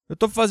 eu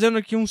tô fazendo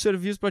aqui um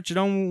serviço pra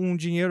tirar um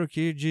dinheiro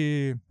aqui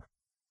de...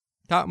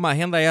 Tá, uma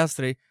renda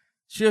extra aí.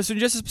 Se um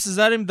dia vocês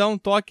precisarem me dar um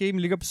toque aí,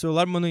 me liga pro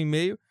celular, me manda um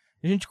e-mail,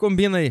 a gente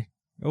combina aí.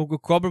 Eu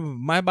cobro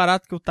mais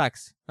barato que o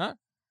táxi. Tá?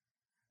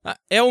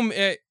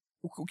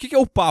 O que é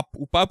o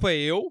papo? O papo é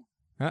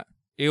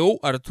eu,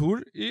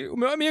 Arthur, e o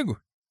meu amigo.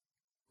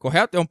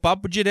 Correto? É um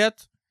papo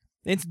direto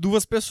entre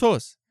duas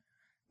pessoas.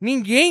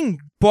 Ninguém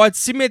pode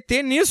se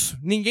meter nisso.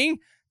 Ninguém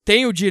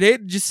tem o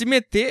direito de se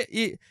meter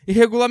e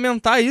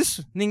regulamentar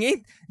isso.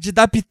 Ninguém de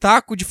dar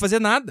pitaco, de fazer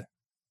nada.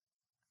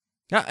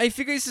 Aí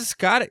fica esses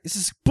caras,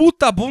 esses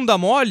puta bunda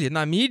mole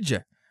na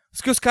mídia,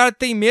 os caras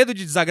têm medo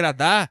de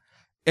desagradar,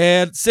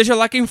 seja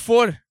lá quem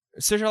for,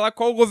 seja lá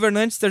qual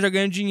governante esteja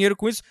ganhando dinheiro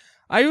com isso.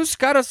 Aí os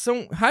caras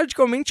são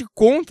radicalmente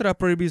contra a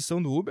proibição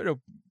do Uber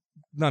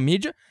na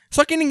mídia,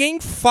 só que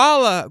ninguém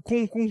fala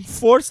com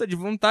força de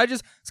vontade.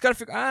 Os caras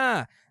ficam,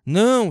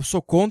 não,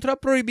 sou contra a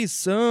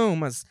proibição,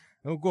 mas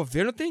o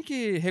governo tem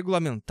que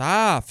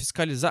regulamentar,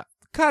 fiscalizar.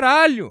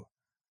 Caralho!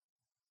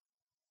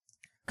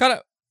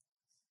 Cara,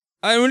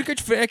 a única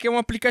diferença é que é um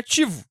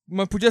aplicativo,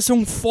 mas podia ser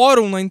um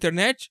fórum na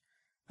internet,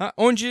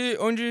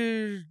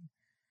 onde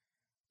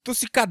tu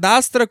se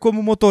cadastra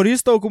como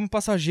motorista ou como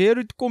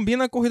passageiro e tu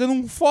combina a corrida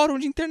num fórum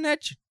de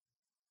internet.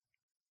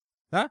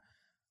 Tá?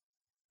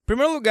 Em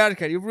primeiro lugar,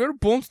 cara, e o primeiro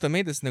ponto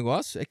também desse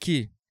negócio é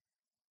que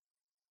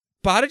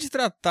para de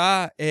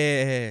tratar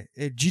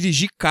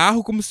dirigir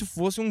carro como se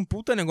fosse um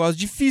puta negócio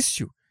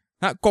difícil.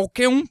 Tá?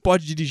 Qualquer um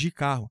pode dirigir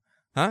carro.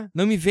 Tá?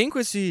 Não me vem com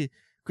esse...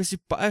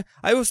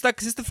 Aí os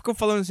taxistas ficam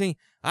falando assim,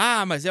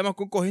 mas é uma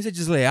concorrência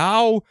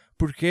desleal,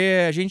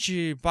 porque a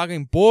gente paga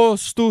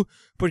imposto,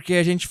 porque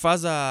a gente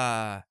faz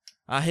a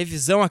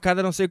revisão a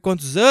cada não sei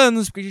quantos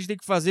anos, porque a gente tem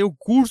que fazer o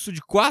curso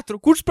de 4...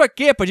 Curso pra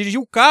quê? Pra dirigir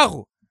o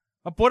carro?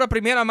 Pra pôr a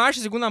primeira marcha,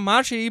 a segunda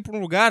marcha e ir pra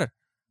um lugar?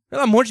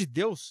 Pelo amor de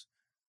Deus.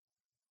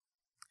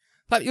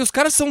 E os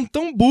caras são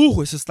tão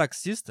burros, esses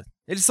taxistas.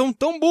 Eles são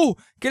tão burros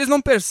que eles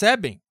não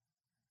percebem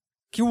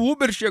que o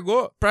Uber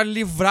chegou pra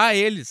livrar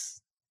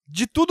eles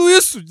de tudo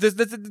isso,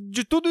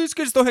 de tudo isso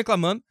que eles estão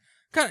reclamando.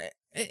 Cara,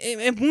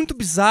 é muito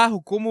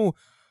bizarro como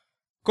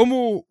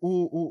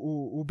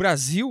o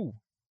Brasil,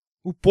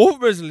 o povo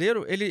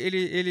brasileiro,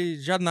 ele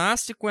já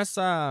nasce com esse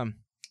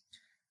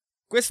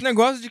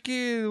negócio de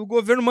que o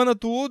governo manda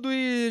tudo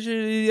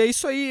e é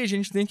isso aí, a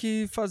gente tem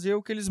que fazer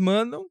o que eles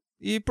mandam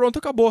e pronto,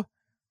 acabou.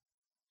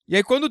 E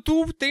aí quando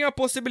tu tem a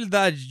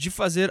possibilidade de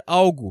fazer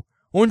algo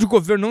onde o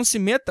governo não se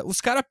meta, os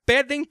caras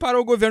pedem para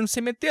o governo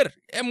se meter.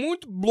 É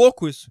muito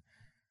louco isso.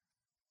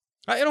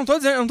 Eu não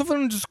tô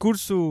falando de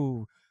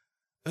discurso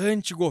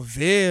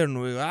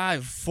anti-governo,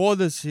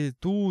 foda-se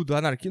tudo,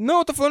 anarquia. Não,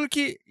 eu tô falando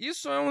que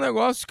isso é um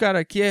negócio,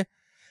 cara, que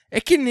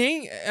é que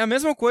nem a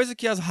mesma coisa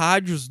que as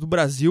rádios do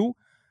Brasil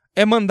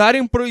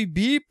mandarem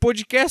proibir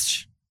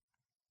podcast.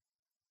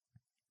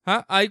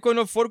 Aí quando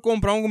eu for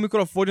comprar um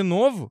microfone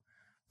novo,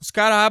 os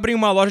caras abrem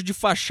uma loja de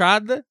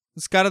fachada,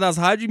 os caras das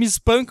rádios, e me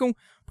espancam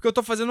porque eu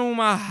tô fazendo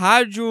uma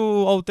rádio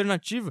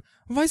alternativa.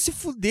 Vai se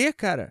fuder,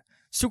 cara.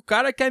 Se o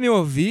cara quer me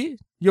ouvir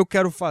e eu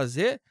quero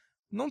fazer,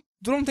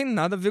 tu não tem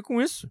nada a ver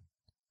com isso.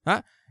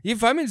 E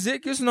vai me dizer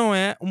que isso não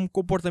é um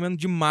comportamento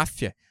de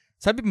máfia.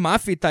 Sabe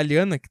máfia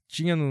italiana que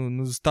tinha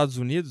nos Estados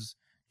Unidos?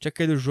 Tinha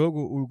aquele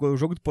jogo, o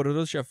jogo do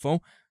Poderoso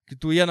Chefão, que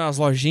tu ia nas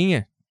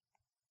lojinhas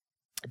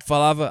e tu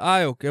falava,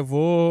 eu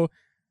vou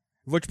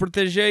te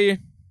proteger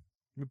aí.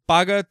 Me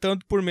paga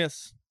tanto por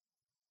mês.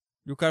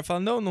 E o cara fala,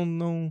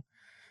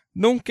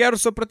 não quero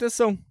sua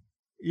proteção.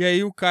 E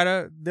aí o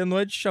cara, de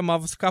noite,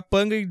 chamava os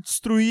capanga e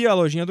destruía a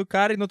lojinha do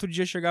cara. E no outro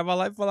dia chegava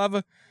lá e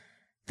falava,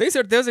 tem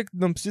certeza que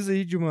não precisa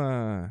ir de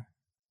uma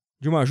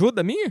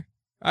ajuda minha?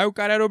 Aí o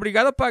cara era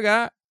obrigado a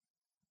pagar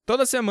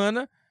toda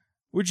semana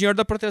o dinheiro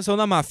da proteção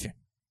da máfia.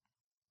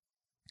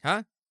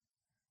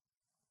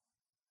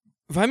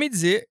 Vai me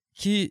dizer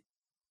que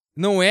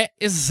não é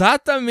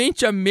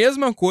exatamente a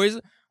mesma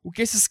coisa o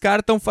que esses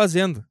caras estão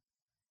fazendo.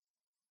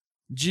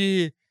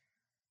 Em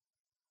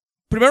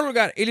primeiro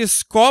lugar,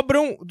 eles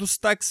cobram dos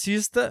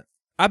taxistas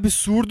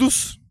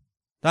absurdos,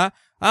 tá?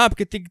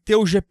 Porque tem que ter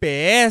o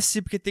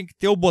GPS, porque tem que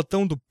ter o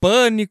botão do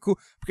pânico,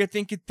 porque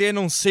tem que ter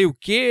não sei o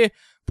quê,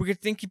 porque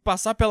tem que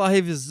passar pela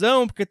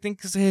revisão, porque tem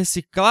que se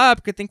reciclar,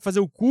 porque tem que fazer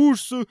o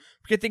curso,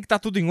 porque tem que estar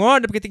tudo em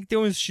ordem, porque tem que ter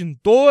um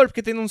extintor,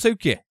 porque tem não sei o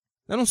quê.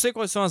 Eu não sei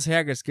quais são as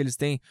regras que eles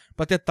têm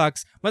pra ter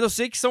táxi, mas eu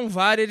sei que são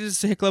várias e eles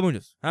se reclamam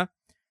disso, tá?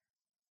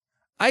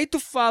 Aí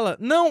tu fala,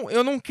 não,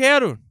 eu não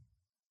quero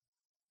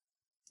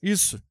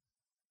isso.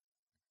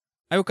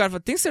 Aí o cara fala,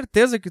 tem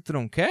certeza que tu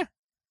não quer?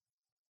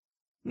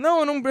 Não,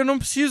 eu não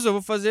preciso, eu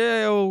vou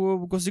fazer,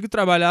 eu consigo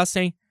trabalhar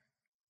sem.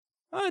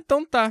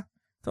 Então tá.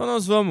 Então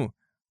nós vamos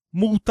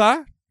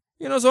multar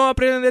e nós vamos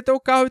apreender teu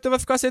carro e tu vai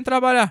ficar sem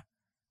trabalhar.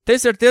 Tem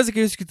certeza que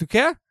é isso que tu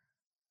quer?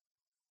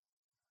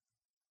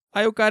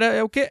 Aí o cara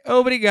é o quê? É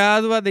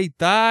obrigado a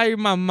deitar e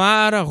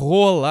mamar a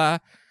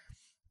rola.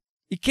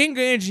 E quem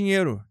ganha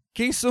dinheiro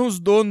Quem são os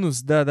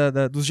donos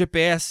dos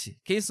GPS?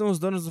 Quem são os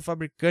donos do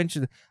fabricante?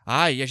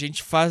 E a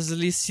gente faz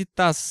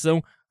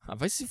licitação.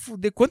 Vai se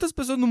fuder. Quantas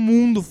pessoas no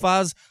mundo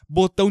faz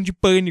botão de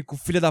pânico,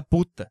 filha da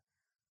puta?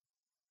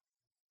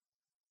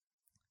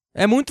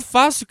 É muito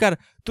fácil, cara.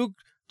 Tu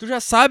já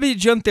sabe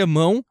de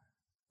antemão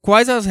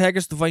quais as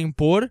regras tu vai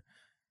impor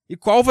e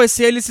qual vai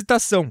ser a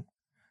licitação.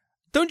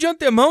 Então, de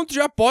antemão, tu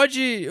já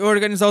pode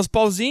organizar os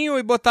pauzinhos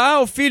e botar,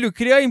 o filho,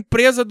 cria a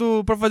empresa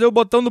pra fazer o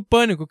botão do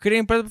pânico, cria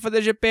a empresa pra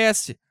fazer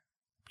GPS.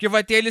 Porque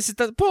vai ter a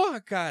licitação. Porra,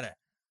 cara.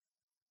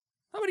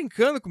 Tá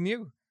brincando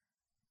comigo?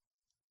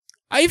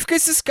 Aí fica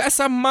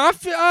essa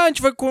máfia, a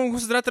gente vai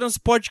considerar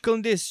transporte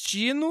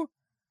clandestino.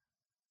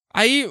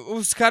 Aí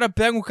os caras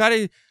pegam o cara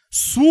e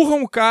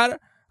surram o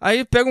cara.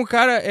 Aí pegam o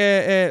cara,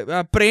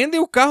 prendem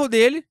o carro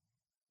dele,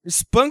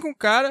 espancam o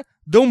cara,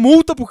 dão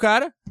multa pro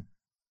cara.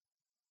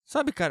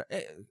 Sabe, cara?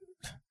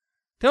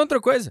 Tem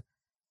outra coisa.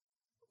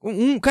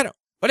 Cara,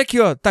 olha aqui,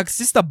 ó.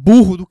 Taxista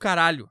burro do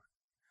caralho.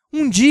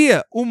 Um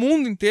dia, o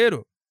mundo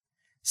inteiro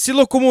se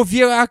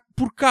locomovia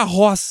por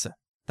carroça,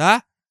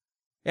 tá?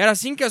 Era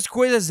assim que as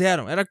coisas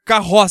eram. Era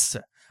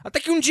carroça. Até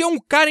que um dia um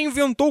cara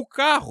inventou o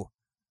carro.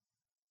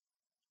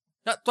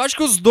 Tu acha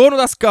que os donos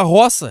das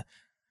carroças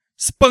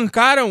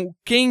espancaram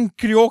quem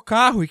criou o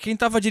carro e quem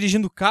tava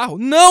dirigindo o carro?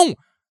 Não!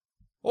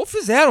 Ou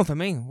fizeram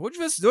também.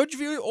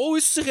 Ou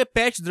isso se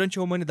repete durante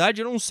a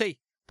humanidade, eu não sei.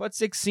 Pode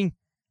ser que sim.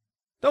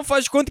 Então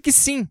faz de conta que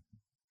sim.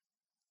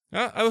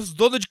 Aí os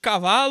donos de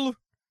cavalo,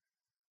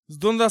 os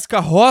donos das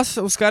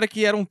carroças, os caras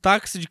que eram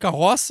táxi de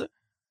carroça.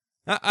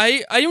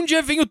 Aí um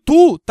dia veio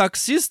tu,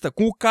 taxista,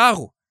 com o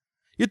carro.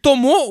 E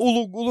tomou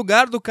o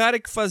lugar do cara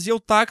que fazia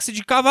o táxi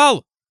de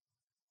cavalo.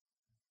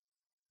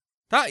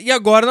 Tá? E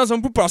agora nós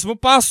vamos pro próximo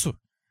passo.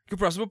 Que o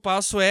próximo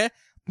passo é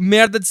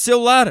merda de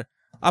celular.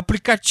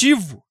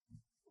 Aplicativo.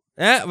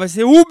 Vai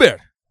ser Uber.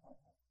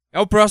 É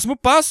o próximo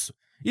passo.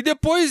 E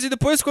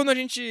depois quando a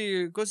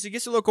gente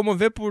conseguir se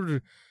locomover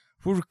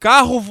por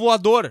carro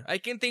voador. Aí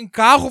quem tem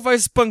carro vai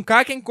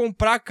espancar quem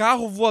comprar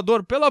carro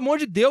voador. Pelo amor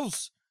de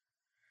Deus.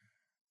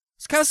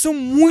 Os caras são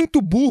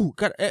muito burros.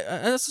 Cara,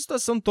 essa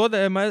situação toda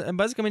é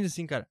basicamente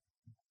assim, cara.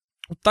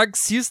 O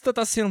taxista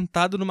tá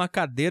sentado numa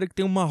cadeira que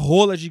tem uma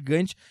rola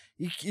gigante.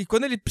 E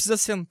quando ele precisa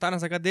sentar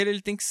nessa cadeira,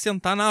 ele tem que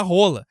sentar na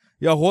rola.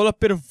 E a rola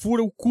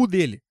perfura o cu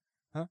dele.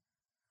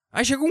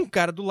 Aí chega um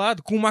cara do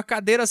lado com uma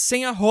cadeira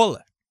sem a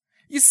rola.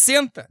 E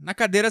senta na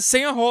cadeira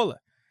sem a rola.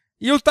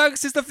 E o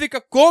taxista fica,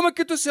 como é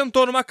que tu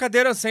sentou numa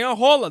cadeira sem a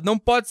rola? Não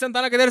pode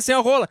sentar na cadeira sem a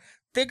rola.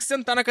 Tem que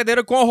sentar na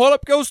cadeira com a rola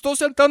porque eu estou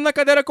sentando na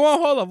cadeira com a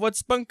rola. Vou te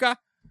espancar.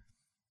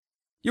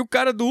 E o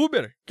cara do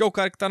Uber, que é o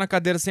cara que tá na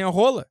cadeira sem a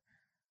rola,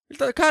 ele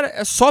tá, cara,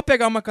 é só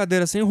pegar uma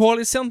cadeira sem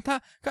rola e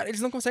sentar. Cara, eles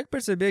não conseguem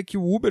perceber que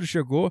o Uber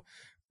chegou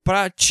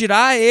pra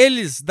tirar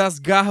eles das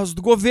garras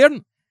do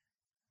governo.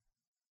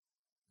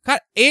 Cara,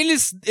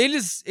 eles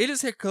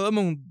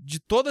reclamam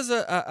de todas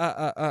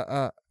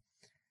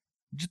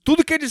de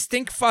tudo que eles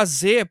têm que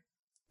fazer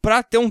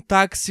pra ter um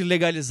táxi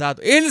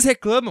legalizado. Eles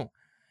reclamam.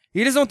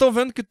 E eles não estão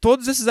vendo que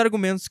todos esses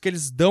argumentos que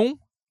eles dão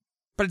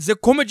pra dizer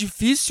como é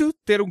difícil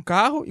ter um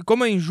carro e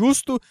como é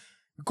injusto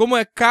e como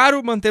é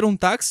caro manter um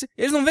táxi,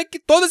 eles não veem que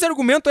todo esse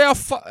argumento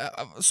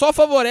só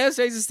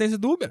favorece a existência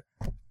do Uber.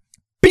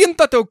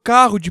 Pinta teu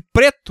carro de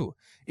preto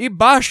e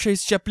baixa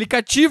este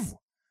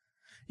aplicativo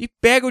e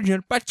pega o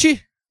dinheiro pra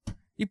ti.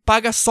 E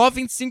paga só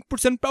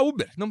 25% pra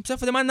Uber. Não precisa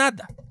fazer mais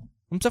nada.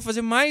 Não precisa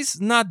fazer mais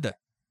nada.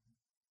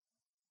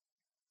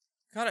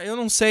 Cara, eu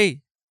não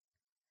sei.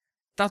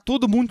 Tá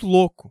tudo muito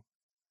louco.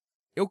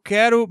 Eu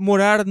quero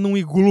morar num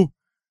iglu.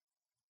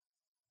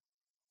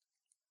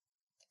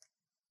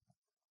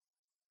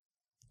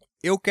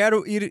 Eu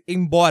quero ir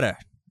embora.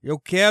 Eu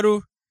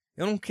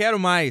não quero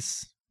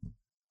mais.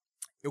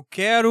 Eu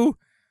quero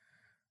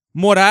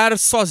morar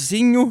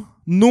sozinho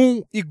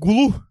num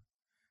iglu.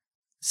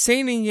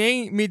 Sem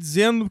ninguém me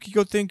dizendo o que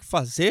eu tenho que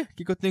fazer, o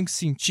que eu tenho que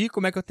sentir,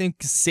 como é que eu tenho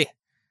que ser.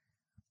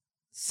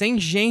 Sem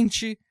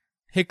gente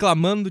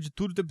reclamando de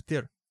tudo o tempo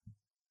inteiro.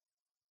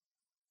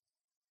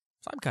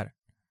 Sabe, cara?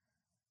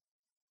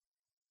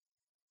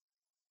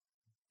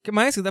 O que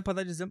mais que dá pra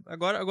dar de exemplo?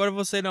 Agora eu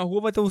vou sair na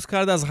rua, vai ter os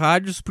caras das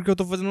rádios, porque eu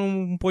tô fazendo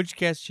um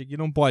podcast aqui,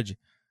 não pode.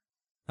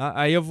 Tá?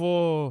 Aí eu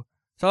vou...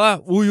 Sei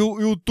lá, o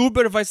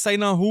youtuber vai sair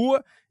na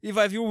rua e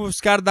vai vir os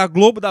caras da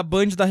Globo, da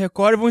Band, da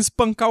Record e vão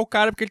espancar o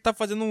cara porque ele tá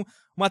fazendo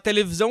uma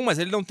televisão, mas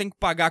ele não tem que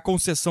pagar a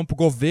concessão pro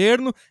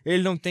governo,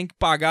 ele não tem que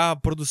pagar a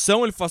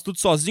produção, ele faz tudo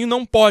sozinho,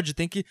 não pode,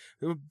 tem que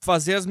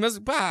fazer as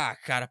mesmas...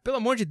 cara, pelo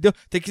amor de Deus,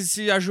 tem que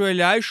se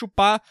ajoelhar e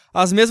chupar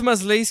as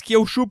mesmas leis que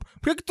eu chupo.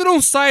 Por que tu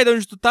não sai de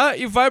onde tu tá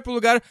e vai pro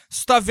lugar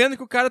se tu tá vendo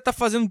que o cara tá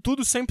fazendo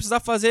tudo sem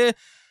precisar fazer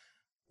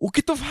o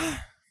que tu...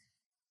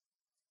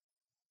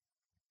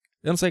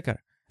 Eu não sei,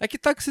 cara. É que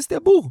taxista é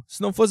burro.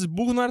 Se não fosse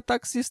burro, não era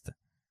taxista.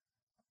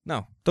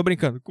 Não, tô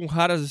brincando, com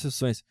raras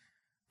exceções.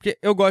 Porque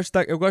eu gosto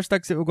de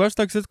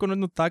taxista quando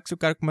no táxi o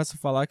cara começa a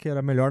falar que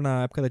era melhor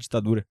na época da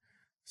ditadura.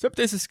 Sempre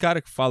tem esses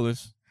caras que falam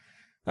isso.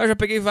 Eu já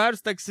peguei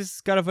vários taxistas,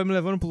 esse cara vai me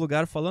levando pro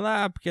lugar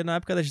falando, porque na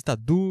época da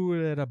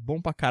ditadura era bom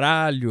pra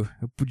caralho,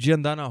 eu podia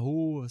andar na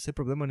rua sem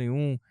problema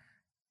nenhum.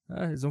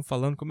 Eles vão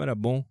falando como era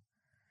bom.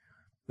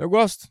 Eu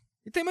gosto.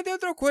 Mas tem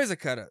outra coisa,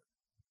 cara.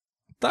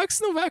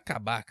 Táxi não vai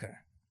acabar,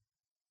 cara.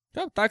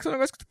 O táxi é um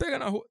negócio que tu pega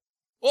na rua.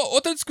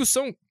 Outra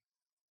discussão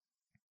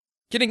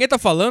que ninguém tá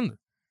falando.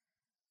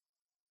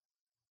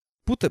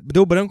 Puta,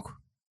 deu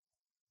branco.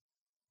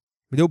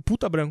 Me deu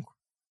puta branco.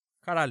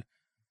 Caralho.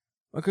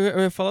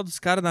 Eu ia falar dos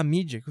caras na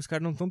mídia, que os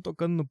caras não estão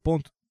tocando no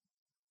ponto.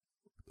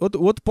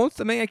 O outro ponto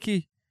também é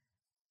que...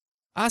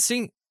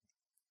 sim.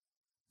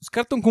 Os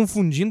caras estão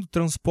confundindo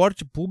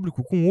transporte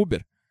público com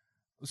Uber.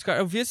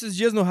 Eu vi esses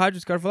dias no rádio,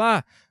 os caras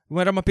falaram,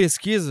 era uma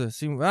pesquisa,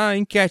 assim,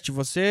 enquete,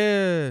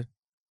 você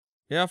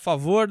é a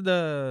favor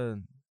da...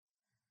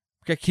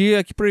 Porque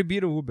aqui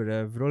proibiram o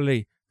Uber, virou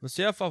lei.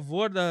 Você é a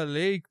favor da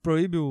lei que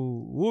proíbe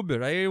o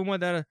Uber? Aí uma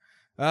delas,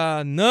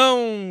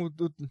 não, o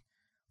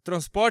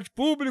transporte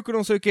público,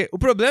 não sei o quê. O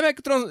problema é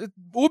que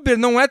Uber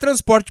não é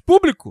transporte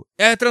público,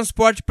 é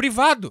transporte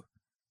privado.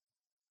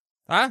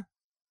 Tá?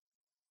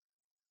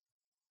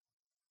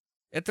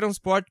 É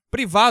transporte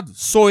privado.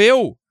 Sou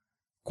eu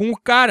com o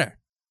cara.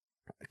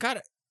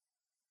 Cara,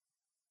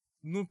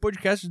 no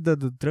podcast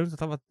do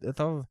trânsito eu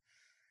tava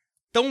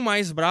tão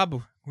mais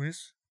brabo com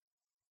isso.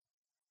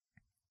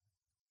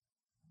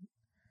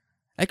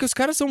 É que os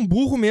caras são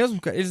burros mesmo,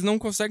 cara. Eles não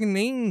conseguem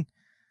nem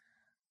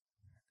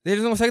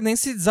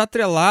se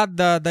desatrelar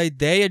da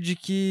ideia de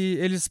que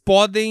eles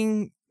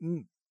podem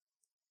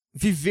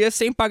viver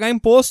sem pagar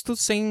imposto,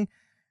 sem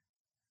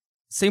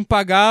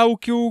pagar o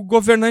que o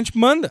governante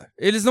manda.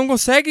 Eles não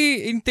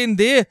conseguem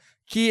entender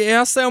que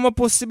essa é uma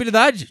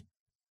possibilidade.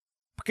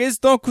 Porque eles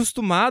estão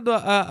acostumados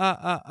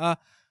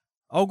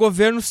ao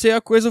governo ser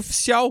a coisa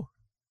oficial.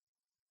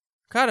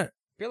 Cara,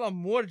 pelo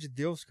amor de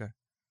Deus, cara.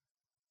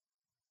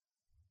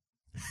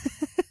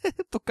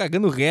 Tô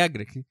cagando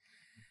regra aqui.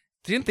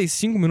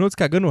 35 minutos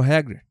cagando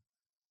regra.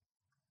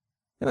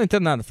 Eu não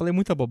entendo nada. Falei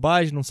muita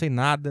bobagem, não sei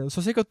nada. Eu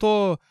só sei que eu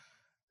tô...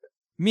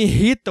 Me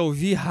irrita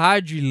ouvir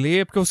rádio e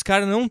ler, porque os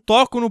caras não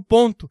tocam no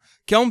ponto,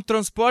 que é um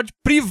transporte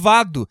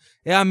privado.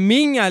 É a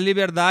minha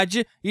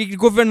liberdade e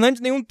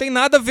governante nenhum tem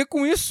nada a ver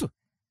com isso.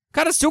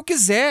 Cara,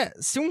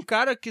 se um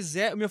cara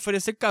quiser me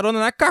oferecer carona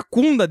na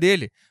cacunda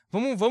dele,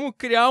 vamos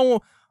criar um...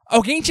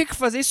 Alguém tinha que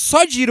fazer isso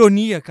só de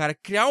ironia, cara.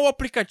 Criar um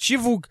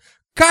aplicativo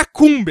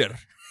Cacumber.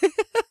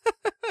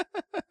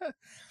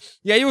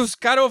 E aí os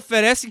caras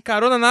oferecem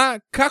carona na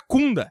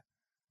cacunda.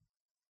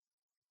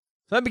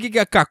 Sabe o que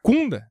é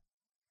cacunda?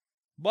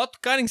 Bota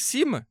o cara em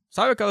cima.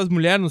 Sabe aquelas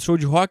mulheres no show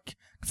de rock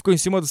que ficam em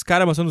cima dos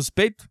caras mostrando os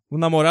peitos? O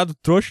namorado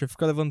trouxa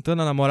fica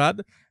levantando a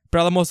namorada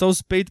pra ela mostrar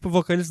os peitos pro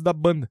vocalista da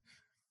banda.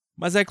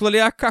 Mas aquilo ali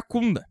é a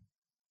cacunda.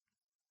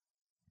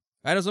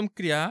 Aí nós vamos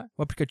criar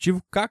o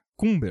aplicativo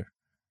Cacumber.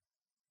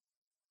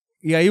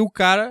 E aí o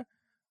cara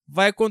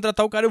vai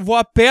contratar o cara, eu vou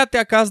a pé até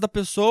a casa da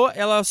pessoa,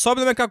 ela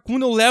sobe na minha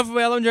cacunda, eu levo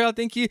ela onde ela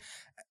tem que ir.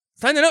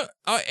 Tá entendendo?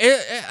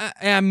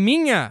 É a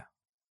minha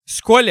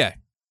escolha.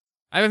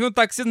 Aí vai vir um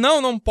taxista,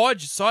 não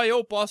pode, só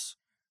eu posso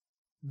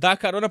dar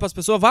carona pras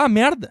pessoas, vá a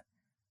merda.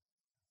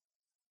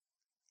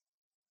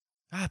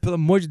 Pelo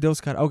amor de Deus,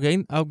 cara,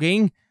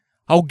 alguém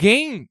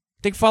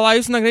tem que falar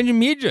isso na grande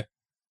mídia.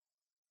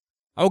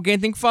 Alguém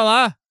tem que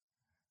falar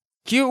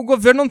que o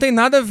governo não tem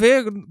nada a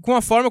ver com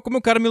a forma como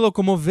eu quero me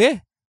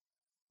locomover.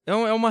 É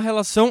uma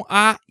relação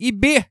A e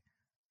B.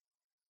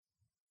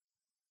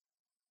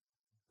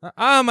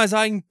 Mas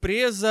a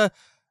empresa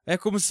é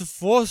como se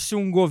fosse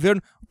um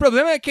governo. O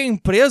problema é que a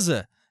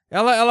empresa,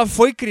 ela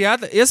foi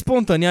criada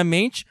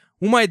espontaneamente,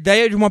 uma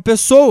ideia de uma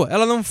pessoa.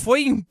 Ela não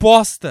foi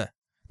imposta.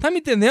 Tá me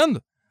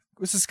entendendo?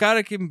 Esses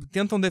caras que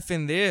tentam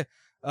defender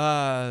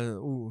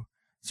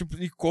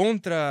e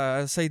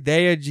contra essa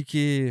ideia de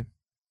que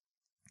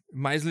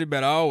mais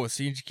liberal,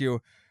 assim, de que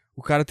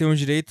o cara tem o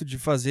direito de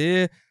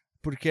fazer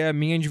porque é a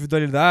minha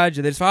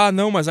individualidade. Daí eles falam,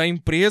 não, mas a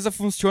empresa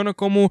funciona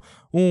como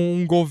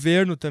um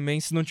governo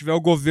também. Se não tiver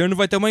o governo,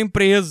 vai ter uma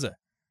empresa.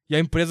 E a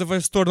empresa vai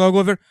se tornar o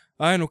governo.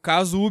 No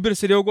caso, o Uber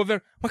seria o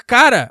governo. Mas,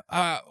 cara,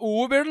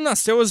 o Uber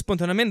nasceu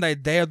espontaneamente da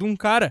ideia de um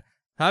cara,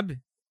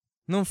 sabe?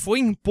 Não foi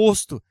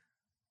imposto.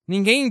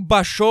 Ninguém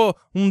baixou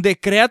um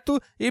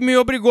decreto e me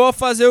obrigou a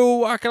fazer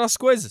aquelas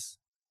coisas.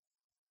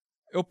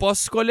 Eu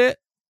posso escolher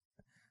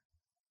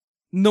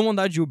não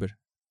andar de Uber.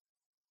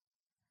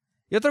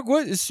 E outra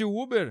coisa, se o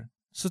Uber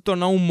se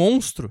tornar um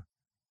monstro,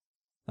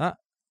 tá?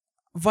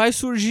 Vai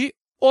surgir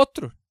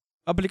outro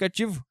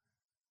aplicativo.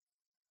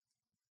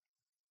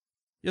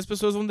 E as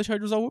pessoas vão deixar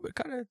de usar o Uber.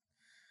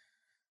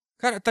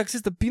 Cara,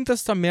 taxista, pinta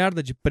essa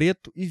merda de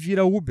preto e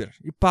vira Uber.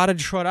 E para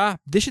de chorar.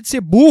 Deixa de ser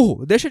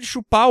burro. Deixa de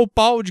chupar o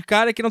pau de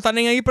cara que não tá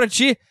nem aí pra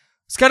ti.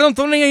 Os caras não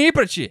estão nem aí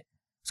pra ti.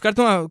 Os caras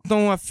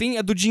estão afim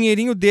do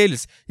dinheirinho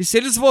deles. E se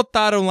eles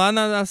votaram lá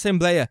na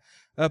Assembleia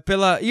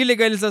pela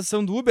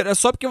ilegalização do Uber, é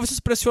só porque vocês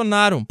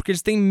pressionaram. Porque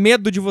eles têm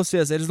medo de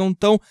vocês. Eles não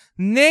estão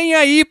nem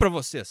aí pra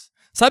vocês.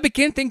 Sabe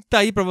quem tem que estar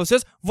aí pra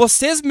vocês?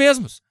 Vocês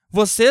mesmos.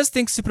 Vocês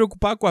têm que se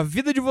preocupar com a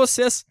vida de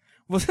vocês.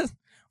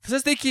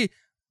 Vocês têm que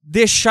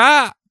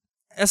deixar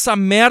essa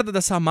merda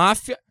dessa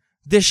máfia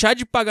Deixar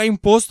de pagar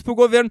imposto pro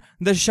governo.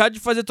 Deixar de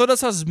fazer todas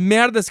essas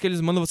merdas que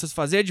eles mandam vocês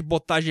fazer. De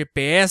botar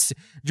GPS,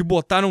 de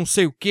botar não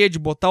sei o que, de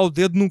botar o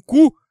dedo no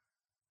cu.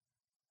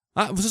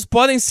 Vocês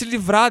podem se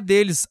livrar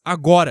deles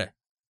agora.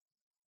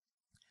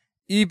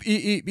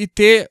 E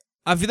ter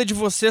a vida de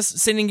vocês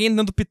sem ninguém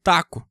dando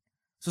pitaco.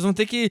 Vocês vão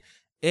ter que...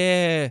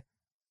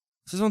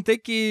 Vocês vão ter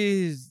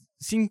que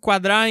se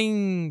enquadrar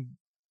em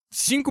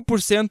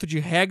 5% de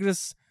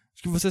regras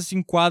que vocês se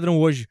enquadram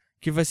hoje.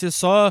 Que vai ser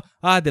só...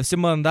 deve ser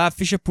mandar a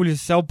ficha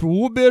policial pro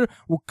Uber,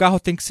 o carro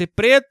tem que ser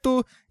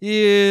preto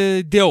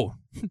e... deu.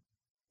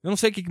 Eu não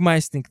sei o que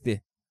mais tem que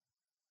ter.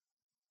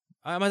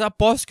 Mas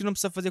aposto que não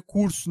precisa fazer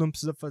curso, não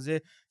precisa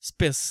fazer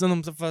inspeção,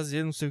 não precisa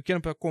fazer não sei o que, não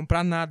precisa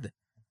comprar nada.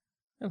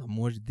 Pelo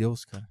amor de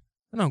Deus, cara.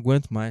 Eu não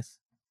aguento mais.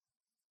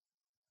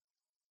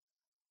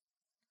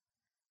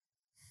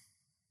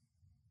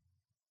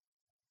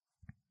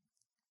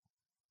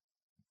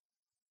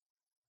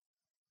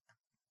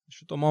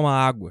 Deixa eu tomar uma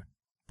água.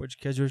 O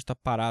podcast de hoje tá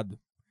parado.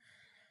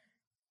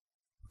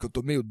 Porque eu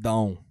tô meio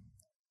down.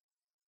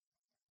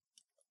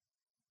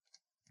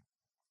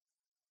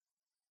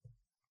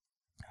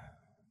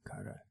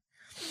 Caralho.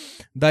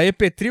 Daí,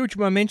 Petry,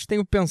 ultimamente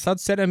tenho pensado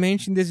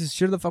seriamente em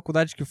desistir da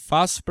faculdade que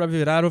faço para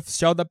virar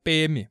oficial da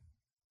PM.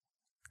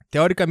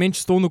 Teoricamente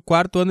estou no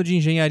 4º ano de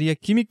engenharia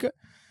química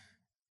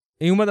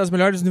em uma das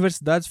melhores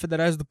universidades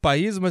federais do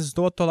país, mas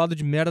estou atolado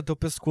de merda até o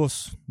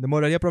pescoço.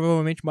 Demoraria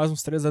provavelmente mais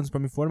uns 3 anos para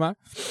me formar.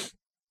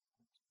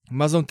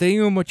 Mas não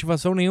tenho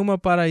motivação nenhuma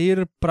para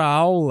ir pra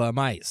aula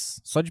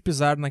mais. Só de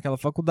pisar naquela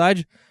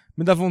faculdade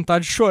me dá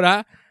vontade de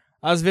chorar.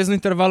 Às vezes no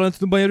intervalo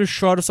entro no banheiro e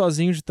choro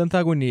sozinho de tanta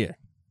agonia.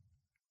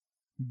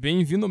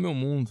 Bem-vindo ao meu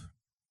mundo.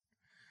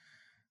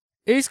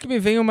 Eis que me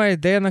vem uma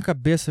ideia na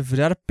cabeça,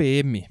 virar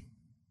PM.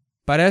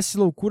 Parece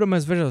loucura,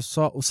 mas veja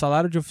só, o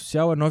salário de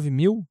oficial é 9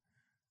 mil?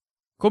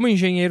 Como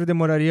engenheiro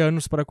demoraria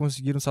anos para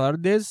conseguir um salário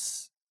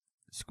desses?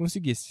 Se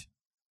conseguisse.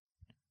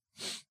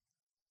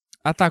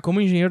 Como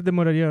engenheiro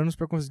demoraria anos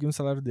para conseguir um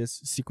salário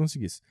desse, se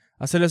conseguisse.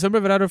 A seleção para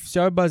virar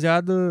oficial é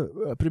baseada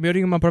primeiro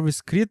em uma prova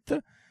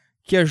escrita,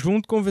 que é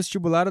junto com o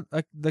vestibular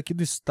daqui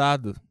do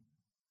estado.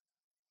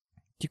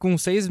 Que com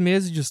 6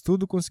 meses de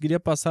estudo conseguiria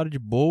passar de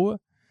boa,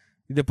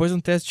 e depois um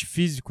teste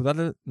físico,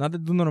 nada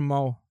do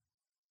normal.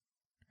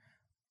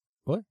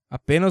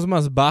 Apenas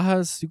umas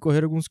barras e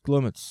correr alguns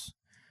quilômetros.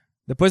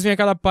 Depois vem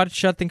aquela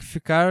parte já tem que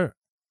ficar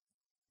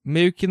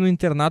meio que no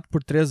internato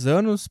por 3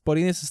 anos,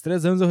 porém nesses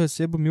 3 anos eu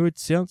recebo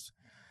 1.800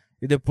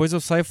 e depois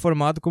eu saio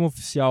formado como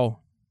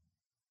oficial.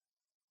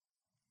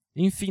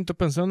 Enfim, tô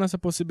pensando nessa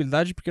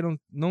possibilidade porque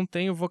não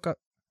tenho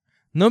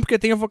não porque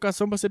tenho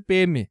vocação para ser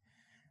PM,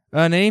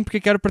 nem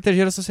porque quero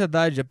proteger a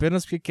sociedade,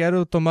 apenas porque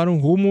quero tomar um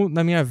rumo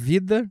na minha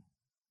vida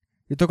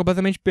e tô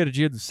completamente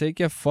perdido. Sei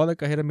que é foda a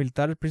carreira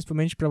militar,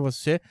 principalmente pra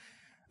você,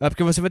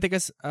 porque você vai ter que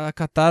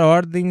acatar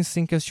ordens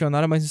sem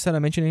questionar, mas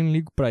sinceramente eu nem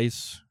ligo pra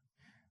isso.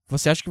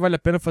 Você acha que vale a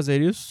pena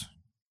fazer isso?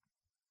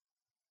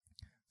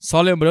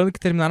 Só lembrando que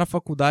terminar a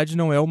faculdade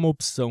não é uma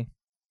opção.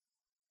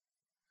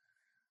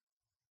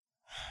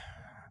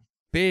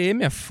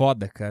 PM é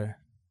foda, cara.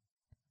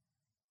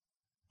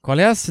 Qual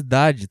é a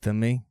cidade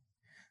também?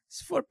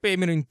 Se for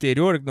PM no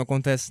interior, que não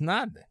acontece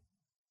nada,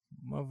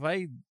 mas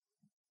vai...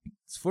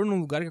 Se for num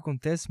lugar que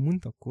acontece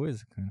muita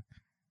coisa, cara.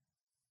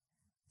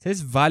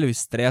 Vocês vale o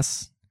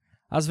estresse.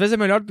 Às vezes é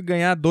melhor tu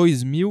ganhar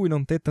 2 mil e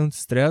não ter tanto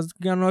estresse do que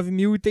ganhar 9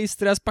 mil e ter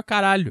estresse pra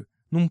caralho.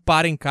 Não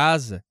para em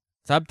casa,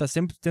 sabe? Tá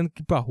sempre tendo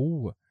que ir pra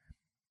rua.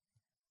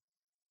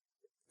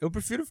 Eu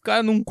prefiro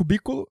ficar num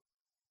cubículo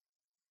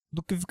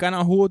do que ficar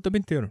na rua o tempo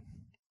inteiro.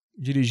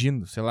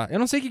 Dirigindo, sei lá. Eu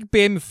não sei o que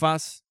PM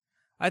faz.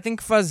 Aí tem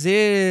que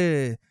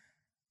fazer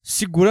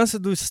segurança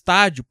do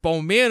estádio,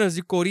 Palmeiras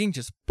e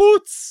Corinthians.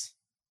 Putz!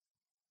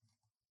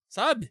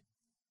 Sabe?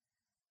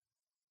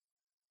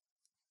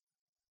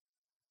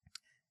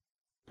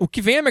 O que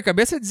vem à minha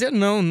cabeça é dizer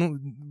não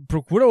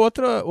procura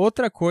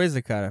outra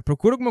coisa, cara.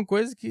 Procura alguma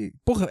coisa que...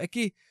 Porra, é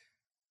que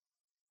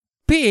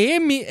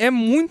PM é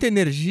muita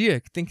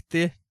energia que tem que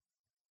ter.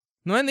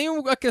 Não é nem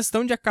a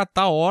questão de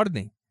acatar a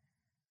ordem.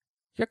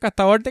 Que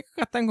acatar a ordem tem que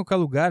acatar em qualquer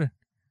lugar.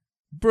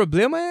 O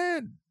problema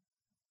é...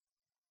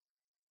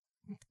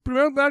 O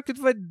primeiro lugar que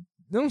tu vai...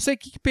 Eu não sei o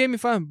que PM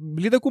faz.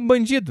 Lida com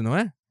bandido, não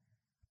é?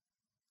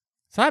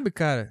 Sabe,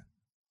 cara?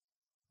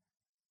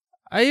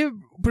 Aí,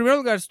 em primeiro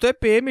lugar, se tu é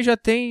PM, já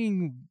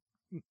tem...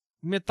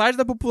 Metade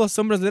da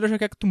população brasileira já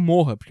quer que tu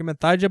morra, porque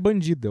metade é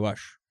bandido, eu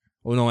acho.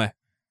 Ou não é?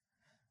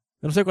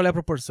 Eu não sei qual é a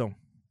proporção.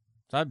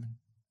 Sabe?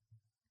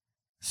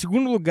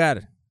 Segundo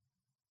lugar,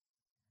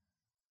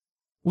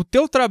 o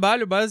teu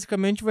trabalho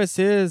basicamente vai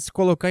ser se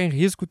colocar em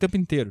risco o tempo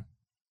inteiro.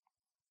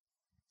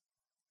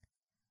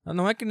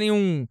 Não é que nem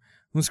um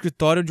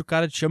escritório onde o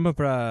cara te chama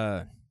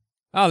pra...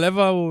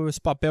 leva esse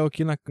papel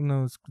aqui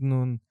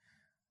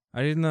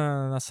ali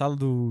na sala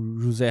do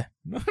José.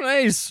 Não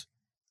é isso.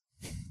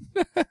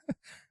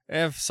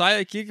 Sai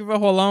aqui que vai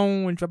rolar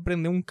a gente vai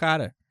prender um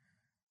cara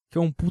que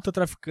é um puta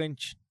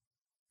traficante.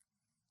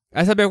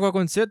 Aí sabe o que vai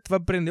acontecer? Tu vai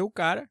prender o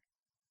cara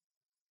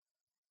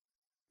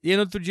E aí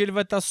no outro dia ele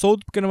vai estar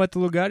solto porque não vai ter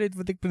lugar, e aí tu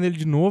vai ter que prender ele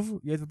de novo,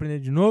 e aí tu vai prender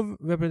ele de novo,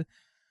 vai prender...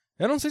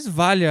 Eu não sei se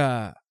vale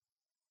a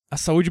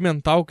saúde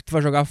mental que tu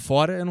vai jogar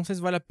fora, eu não sei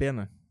se vale a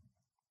pena.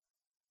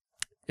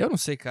 Eu não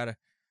sei, cara.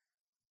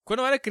 Quando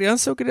eu era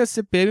criança eu queria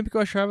ser PM porque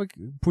eu achava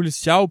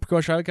policial, porque eu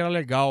achava que era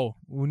legal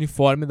o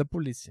uniforme da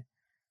polícia.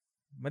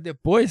 Mas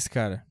depois,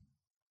 cara...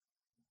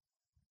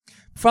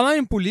 Falar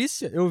em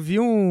polícia, eu vi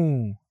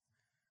um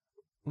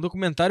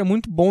documentário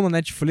muito bom na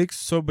Netflix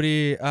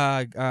sobre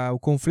o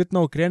conflito na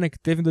Ucrânia que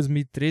teve em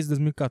 2013,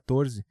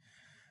 2014,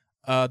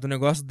 do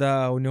negócio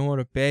da União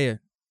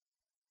Europeia.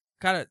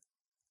 Cara,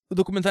 o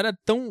documentário é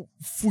tão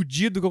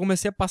fodido que eu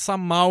comecei a passar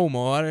mal uma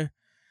hora.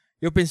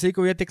 Eu pensei que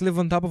eu ia ter que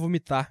levantar pra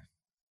vomitar.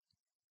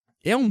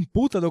 É um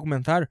puta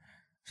documentário.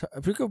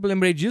 Por que eu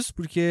lembrei disso?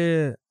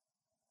 Porque...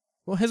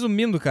 Bom,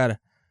 resumindo,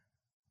 cara,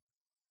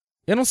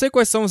 eu não sei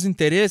quais são os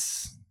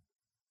interesses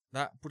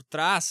por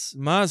trás,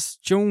 mas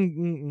tinha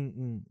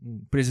um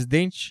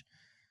presidente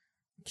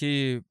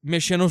que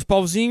mexia nos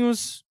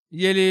pauzinhos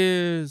e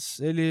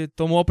ele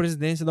tomou a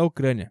presidência da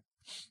Ucrânia.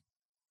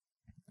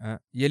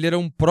 E ele era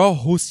um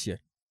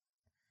pró-Rússia.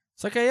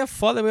 Só que aí é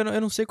foda,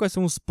 eu não sei quais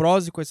são os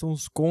prós e quais são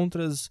os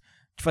contras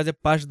de fazer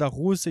parte da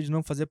Rússia e de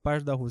não fazer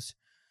parte da Rússia.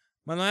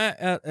 Mas não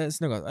é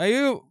esse negócio. Aí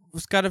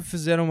os caras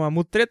fizeram uma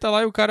mutreta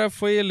lá e o cara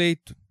foi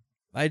eleito.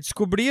 Aí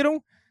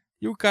descobriram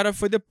e o cara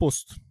foi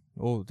deposto.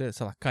 Ou,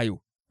 sei lá,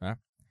 caiu. Tá?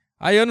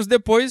 Aí anos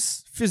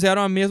depois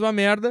fizeram a mesma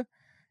merda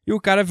e o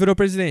cara virou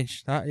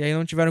presidente, tá? E aí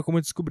não tiveram como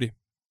descobrir.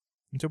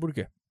 Não sei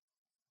porquê.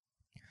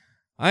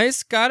 Aí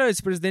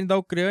esse presidente da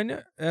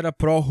Ucrânia, era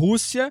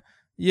pró-Rússia,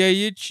 e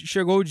aí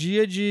chegou o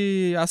dia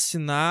de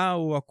assinar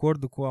o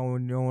acordo com a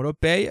União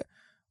Europeia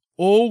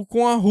ou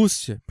com a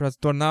Rússia, para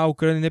tornar a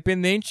Ucrânia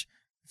independente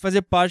e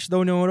fazer parte da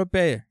União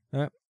Europeia.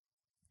 Né?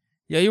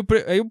 E aí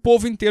o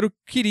povo inteiro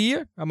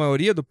queria, a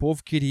maioria do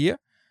povo queria,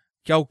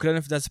 que a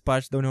Ucrânia fizesse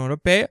parte da União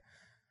Europeia,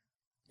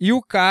 e o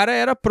cara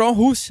era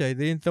pró-Rússia,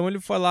 então ele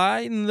foi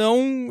lá e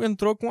não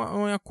entrou com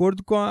um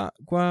acordo com a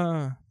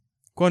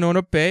União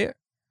Europeia,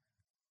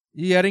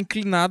 e era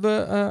inclinado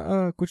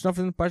a continuar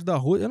fazendo parte da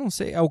Rússia. Eu não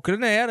sei, a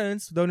Ucrânia era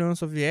antes da União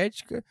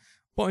Soviética.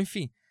 Bom,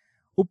 enfim,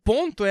 o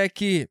ponto é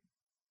que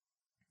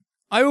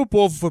aí o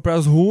povo foi para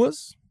as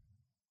ruas,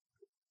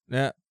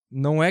 né?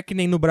 Não é que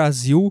nem no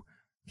Brasil,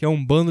 que é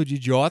um bando de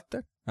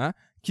idiota, né?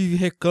 Que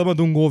reclama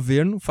de um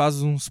governo,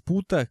 faz uns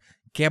puta,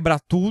 quebra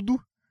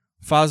tudo,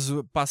 faz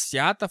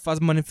passeata, faz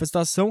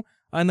manifestação,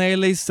 aí na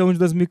eleição de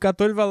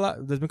 2014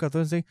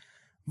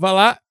 vai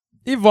lá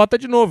e vota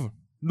de novo.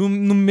 No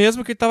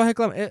mesmo que ele tava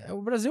reclamando.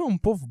 O Brasil é um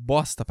povo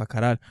bosta pra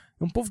caralho.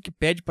 É um povo que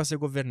pede pra ser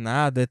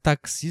governado, é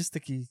taxista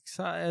que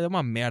é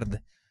uma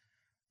merda.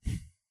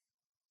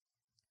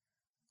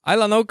 Aí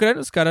lá na Ucrânia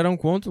os caras eram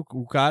contra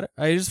o cara,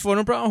 aí eles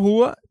foram pra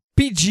rua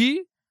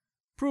pedir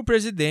pro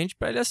presidente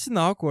pra ele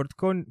assinar o acordo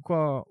com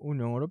a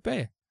União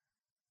Europeia.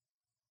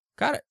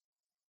 Cara,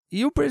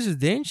 e o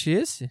presidente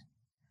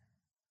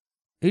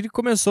ele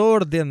começou a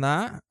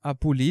ordenar a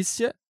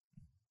polícia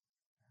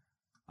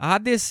a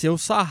descer o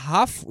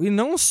sarrafo, e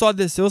não só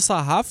descer o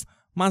sarrafo,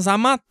 mas a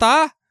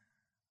matar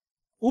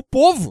o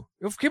povo.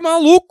 Eu fiquei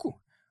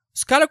maluco.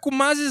 Os caras com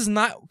mais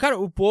cara,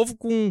 o povo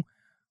com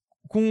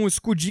um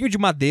escudinho de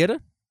madeira,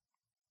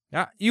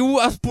 tá? E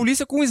a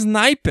polícia com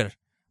sniper,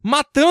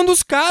 matando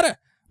os caras,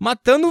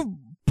 matando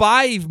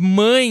pai,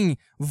 mãe,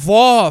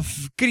 vó,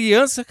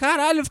 criança.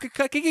 Caralho, eu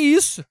fiquei, que é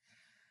isso?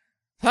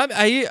 Sabe?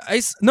 Aí,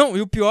 não,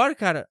 e o pior,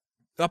 cara,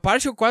 a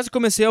parte que eu quase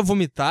comecei a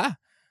vomitar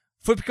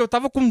foi porque eu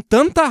tava com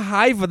tanta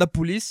raiva da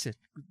polícia,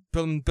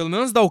 pelo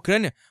menos da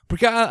Ucrânia,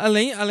 porque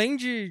além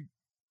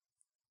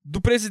do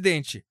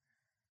presidente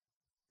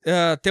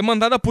ter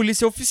mandado a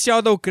polícia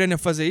oficial da Ucrânia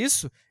fazer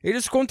isso,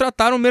 eles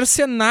contrataram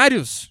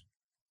mercenários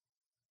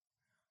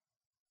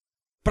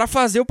pra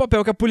fazer o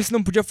papel que a polícia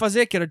não podia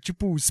fazer, que era,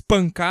 tipo,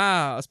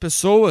 espancar as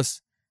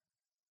pessoas,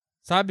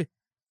 sabe?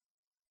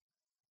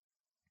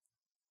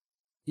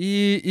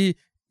 E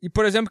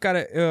por exemplo,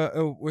 cara,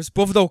 esse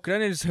povo da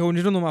Ucrânia, eles se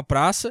reuniram numa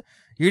praça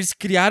e eles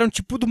criaram,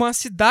 tipo, de uma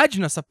cidade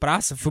nessa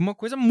praça. Foi uma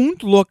coisa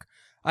muito louca.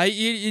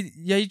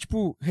 E aí,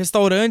 tipo,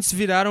 restaurantes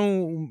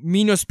viraram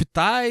mini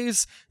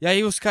hospitais, e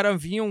aí os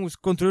caras vinham,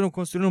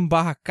 construíram um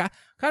barracão.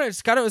 Cara,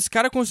 esse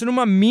cara construíram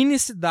uma mini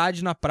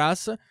cidade na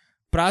praça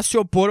pra se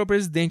opor ao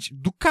presidente.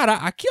 Do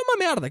caralho. Aqui é uma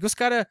merda. Aqui os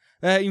caras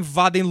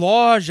invadem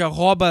loja,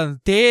 roubam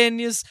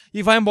tênis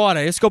e vai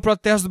embora. Esse que é o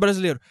protesto do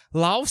brasileiro.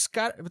 Lá os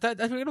caras...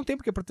 Não tem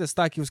por que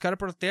protestar aqui. Os caras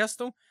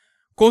protestam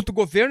contra o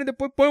governo e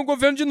depois põem o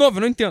governo de novo.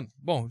 Eu não entendo.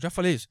 Bom, já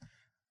falei isso.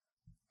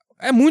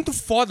 É muito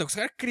foda. Os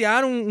caras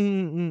criaram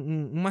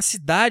uma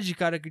cidade,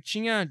 cara, que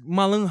tinha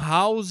uma lan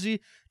house,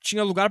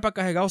 tinha lugar pra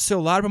carregar o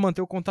celular, pra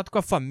manter o contato com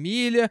a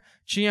família,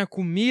 tinha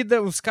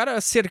comida. Os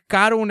caras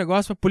cercaram o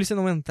negócio pra polícia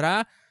não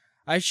entrar.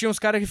 Aí tinha uns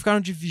caras que ficaram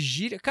de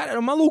vigília. Cara, era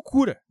uma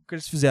loucura o que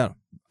eles fizeram.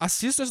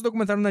 Assista esse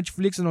documentário no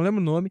Netflix, eu não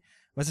lembro o nome,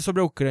 mas é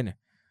sobre a Ucrânia.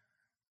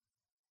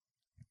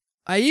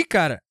 Aí,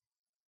 cara,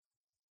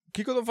 o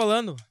que eu tô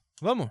falando?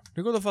 Vamos? O que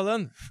eu tô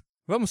falando?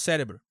 Vamos,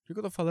 cérebro. O que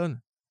eu tô falando?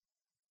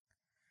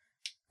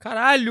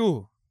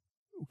 Caralho!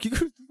 O que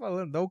eu tô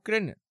falando? Da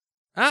Ucrânia.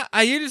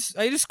 Aí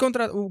eles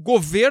contrataram o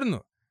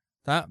governo,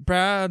 tá?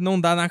 Pra não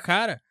dar na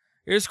cara,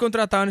 eles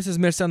contrataram esses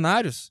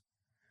mercenários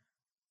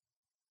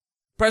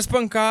pra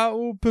espancar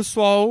o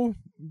pessoal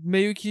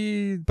meio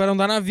que pra não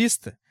dar na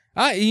vista.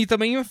 E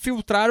também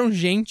infiltraram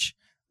gente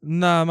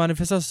na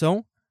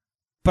manifestação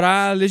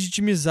pra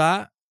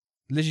legitimar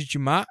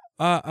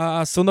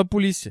a ação da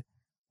polícia.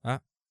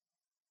 Tá?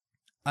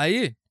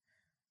 Aí,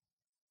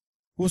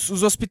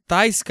 os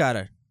hospitais,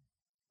 cara,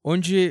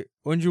 onde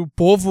o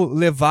povo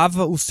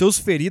levava os seus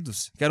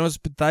feridos, que eram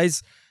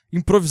hospitais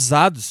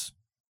improvisados,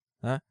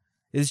 tá?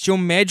 Eles tinham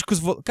médicos...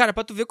 Cara,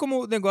 pra tu ver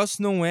como o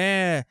negócio não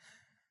é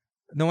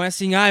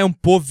assim, é um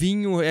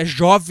povinho, é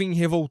jovem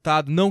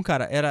revoltado. Não,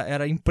 cara,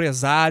 era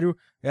empresário,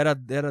 era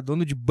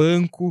dono de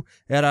banco,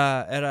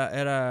 cara,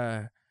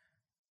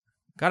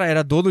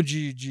 era dono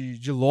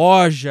de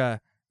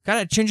loja.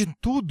 Cara, tinha de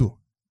tudo.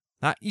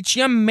 Tá? E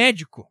tinha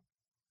médico.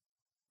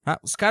 Tá?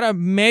 Os caras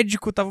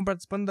médicos estavam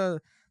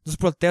participando dos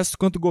protestos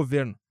contra o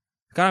governo.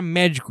 Cara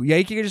médico. E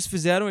aí o que eles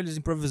fizeram? Eles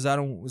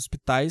improvisaram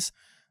hospitais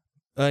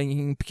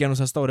em pequenos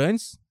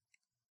restaurantes.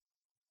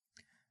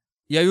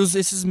 E aí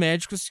esses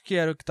médicos que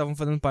estavam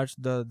fazendo parte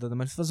da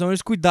manifestação,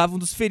 eles cuidavam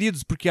dos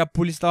feridos, porque a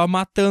polícia estava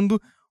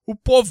matando o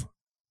povo.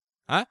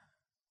 Tá?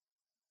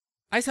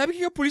 Aí sabe o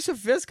que a polícia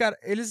fez, cara?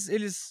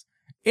 Eles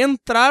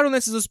entraram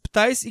nesses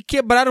hospitais e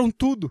quebraram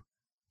tudo.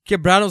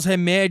 Quebraram os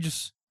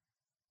remédios,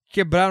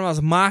 quebraram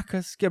as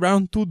macas,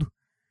 quebraram tudo.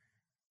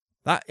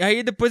 Tá? E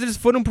aí depois eles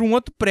foram para um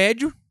outro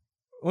prédio,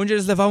 onde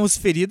eles levavam os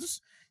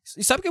feridos.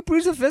 E sabe o que a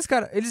polícia fez,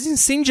 cara? Eles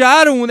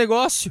incendiaram o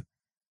negócio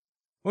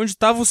onde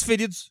estavam os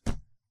feridos.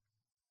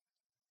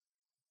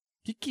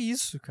 Que é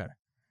isso, cara?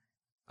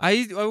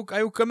 Aí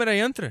o câmera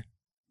entra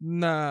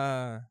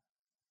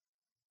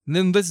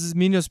num desses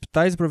mini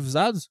hospitais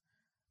improvisados,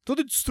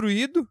 tudo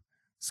destruído,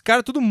 os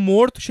caras tudo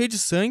morto, cheio de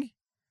sangue.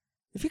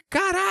 Eu fiquei,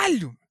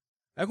 caralho!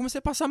 Aí eu comecei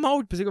a passar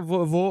mal, pensei que eu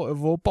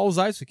vou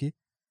pausar isso aqui.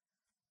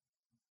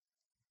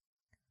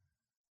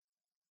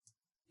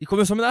 E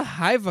começou a me dar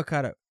raiva,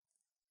 cara.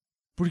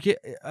 Porque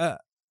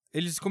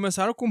eles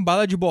começaram com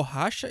bala de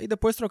borracha e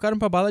depois trocaram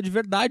pra bala de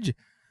verdade.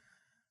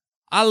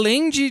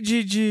 Além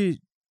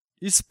de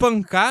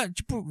espancar,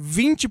 tipo,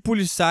 20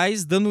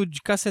 policiais dando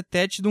de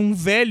cacetete num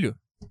velho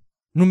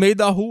no meio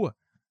da rua.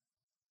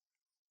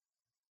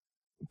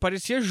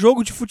 Parecia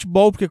jogo de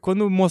futebol, porque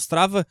quando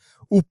mostrava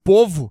o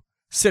povo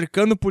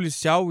cercando o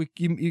policial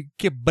e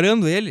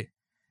quebrando ele,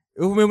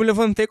 eu me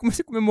levantei e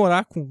comecei a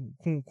comemorar com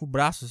o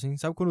braço, assim.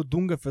 Sabe quando o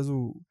Dunga fez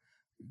o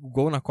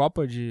gol na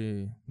Copa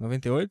de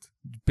 98?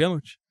 De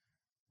pênalti?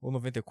 Ou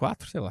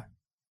 94, sei lá.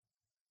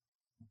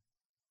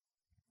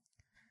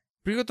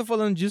 Por que eu tô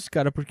falando disso,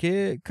 cara?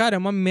 Porque, cara, é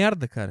uma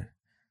merda, cara.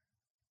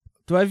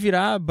 Tu vai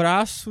virar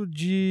braço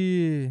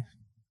de...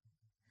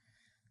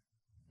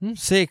 Não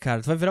sei,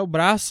 cara. Tu vai virar o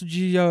braço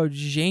de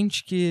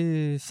gente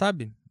que,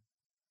 sabe?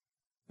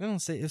 Eu não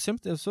sei.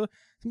 Eu sou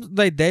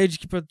da ideia de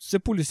que pra ser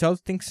policial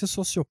tu tem que ser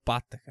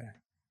sociopata,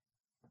 cara.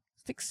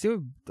 Tu tem que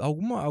ser...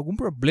 Algum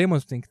problema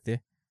tu tem que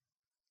ter.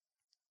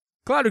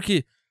 Claro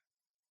que,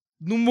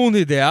 no mundo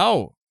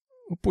ideal,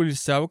 o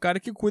policial é o cara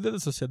que cuida da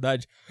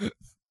sociedade.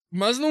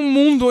 Mas num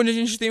mundo onde a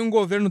gente tem um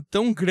governo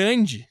tão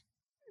grande,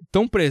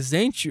 tão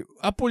presente,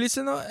 a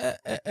polícia não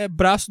é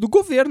braço do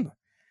governo.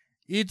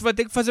 E tu vai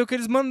ter que fazer o que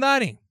eles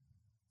mandarem,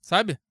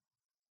 sabe?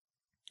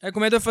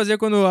 Como é que tu vai fazer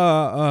quando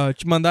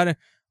te mandarem?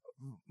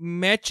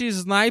 Mete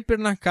sniper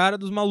na cara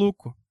dos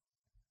malucos.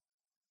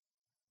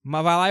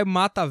 Mas vai lá e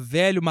mata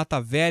velho,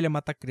 mata velha,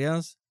 mata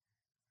criança.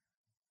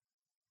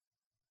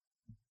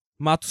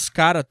 Mata os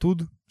caras,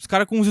 tudo. Os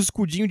caras com uns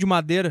escudinhos de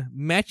madeira.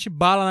 Mete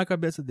bala na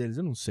cabeça deles,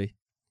 eu não sei.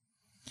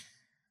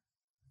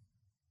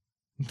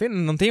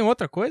 Não tem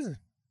outra coisa?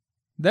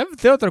 Deve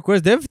ter outra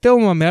coisa. Deve ter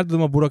uma merda de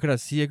uma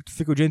burocracia que tu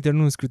fica o dia inteiro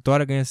num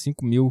escritório e ganha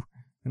 5 mil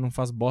e não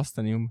faz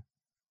bosta nenhuma.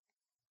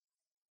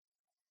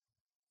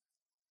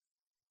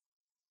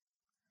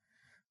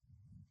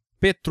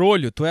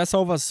 Petróleo, tu é a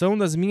salvação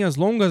das minhas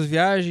longas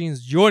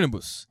viagens de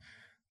ônibus.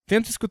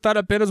 Tento escutar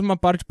apenas uma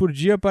parte por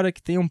dia para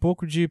que tenha um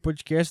pouco de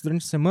podcast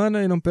durante a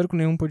semana e não perco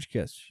nenhum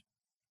podcast.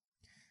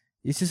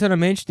 E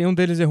sinceramente, nenhum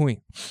deles é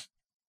ruim.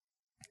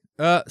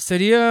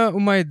 Seria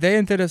uma ideia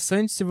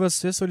interessante se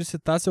você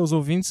solicitasse aos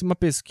ouvintes uma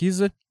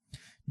pesquisa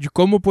de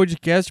como o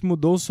podcast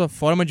mudou sua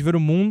forma de ver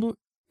o mundo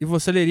e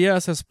você leria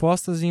as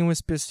respostas em um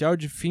especial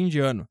de fim de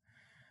ano.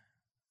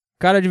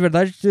 Cara, de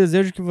verdade te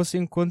desejo que você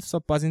encontre sua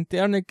paz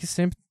interna e que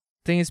sempre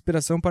tenha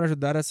inspiração para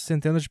ajudar essas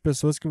centenas de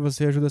pessoas que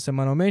você ajuda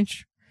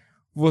semanalmente.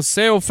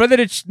 Você é o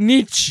Friedrich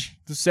Nietzsche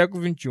do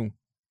século XXI.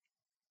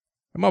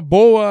 É uma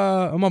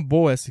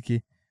boa essa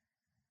aqui.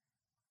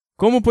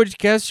 Como o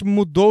podcast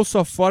mudou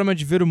sua forma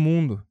de ver o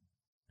mundo?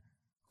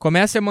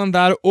 Comece a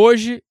mandar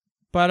hoje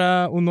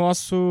para o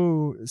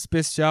nosso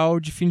especial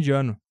de fim de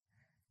ano,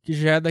 que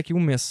já é daqui a um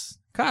mês.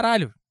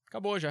 Caralho,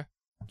 acabou já.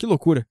 Que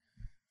loucura.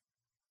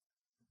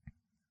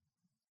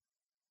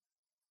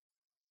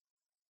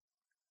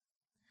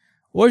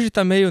 Hoje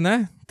tá meio,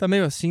 né? Tá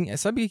meio assim.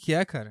 Sabe o que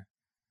é, cara?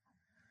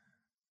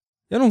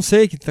 Eu não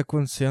sei o que tá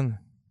acontecendo.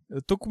 Eu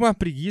tô com uma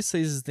preguiça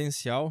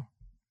existencial.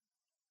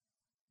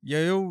 E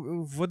aí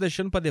eu vou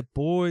deixando pra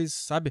depois,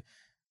 sabe?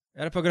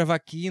 Era pra eu gravar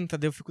quinta,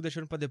 daí eu fico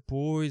deixando pra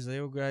depois.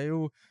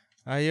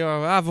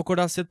 Vou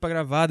acordar cedo pra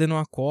gravar, daí não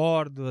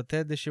acordo.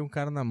 Até deixei um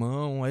cara na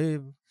mão.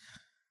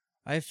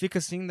 Aí fica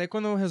assim, daí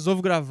quando eu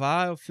resolvo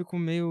gravar, eu fico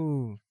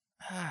meio...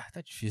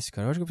 tá difícil,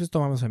 cara. Eu acho que eu preciso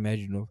tomar meus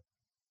remédios de novo.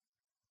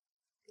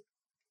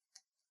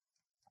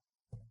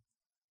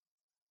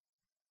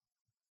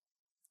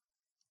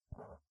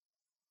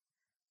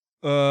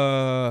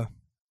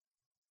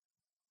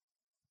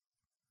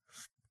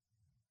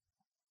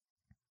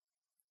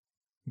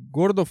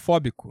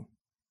 Gordofóbico.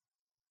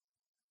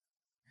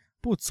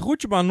 Putz,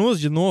 Ruth Manus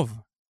de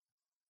novo.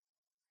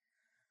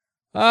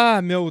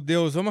 Ah, meu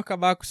Deus, vamos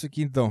acabar com isso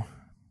aqui então.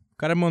 O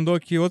cara mandou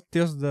aqui outro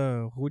texto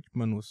da Ruth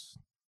Manus.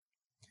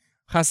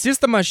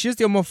 Racista,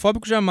 machista e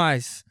homofóbico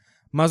jamais.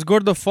 Mas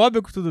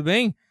gordofóbico, tudo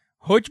bem?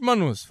 Ruth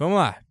Manus, vamos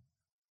lá.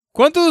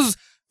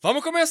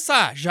 Vamos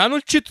começar, já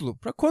no título.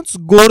 Pra quantos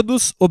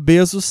gordos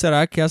obesos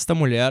será que esta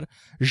mulher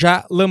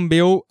já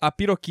lambeu a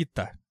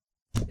piroquita?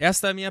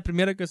 Esta é a minha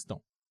primeira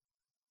questão.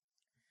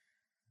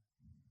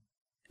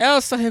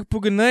 Essa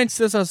repugnante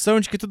sensação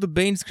de que tudo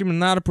bem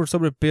discriminar por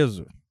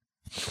sobrepeso.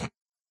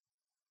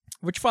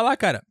 Vou te falar,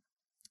 cara.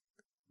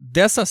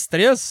 Dessas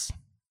 3,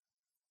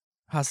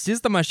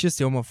 racista,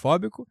 machista e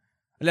homofóbico,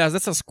 aliás,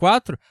 dessas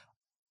 4,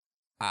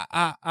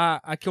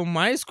 a que eu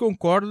mais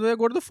concordo é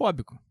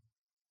gordofóbico.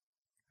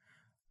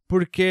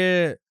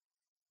 Porque...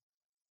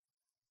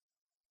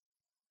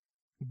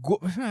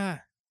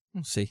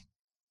 não sei.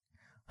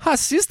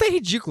 Racista é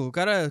ridículo. O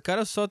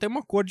cara só tem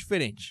uma cor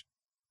diferente.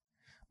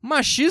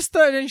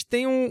 Machista, a gente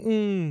tem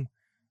um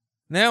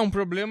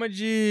problema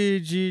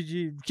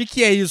de... O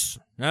que é isso,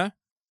 né?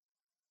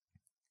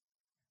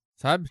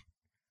 Sabe?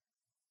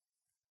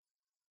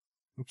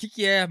 O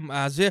que é?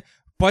 Às vezes,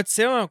 pode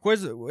ser uma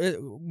coisa...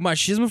 O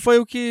machismo foi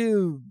o que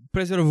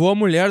preservou a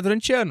mulher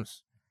durante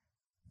anos.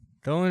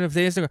 Então,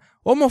 tem esse negócio.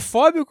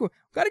 Homofóbico?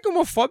 O cara que é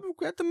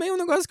homofóbico é também um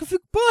negócio que eu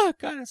fico... Porra,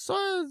 cara, só...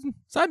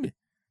 Sabe?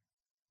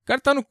 O cara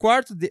tá no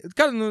quarto dele.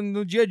 Cara,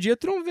 no dia a dia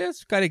tu não vê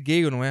se o cara é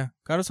gay ou não é.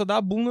 O cara só dá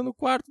a bunda no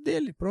quarto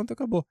dele. Pronto,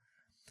 acabou.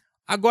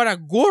 Agora,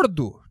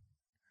 gordo.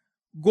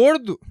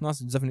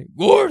 Nossa, desafinei.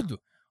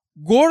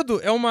 Gordo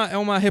é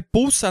uma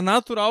repulsa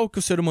natural que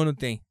o ser humano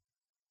tem.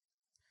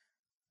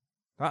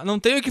 Tá? Não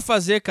tem o que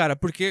fazer, cara.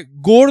 Porque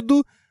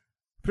gordo...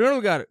 Em primeiro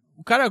lugar,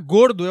 o cara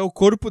gordo é o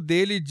corpo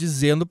dele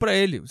dizendo pra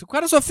ele. O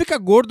cara só fica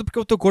gordo porque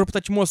o teu corpo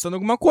tá te mostrando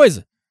alguma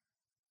coisa.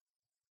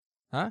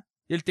 Tá?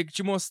 Ele tem que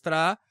te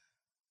mostrar...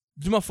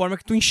 de uma forma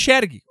que tu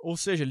enxergue. Ou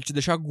seja, ele te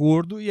deixa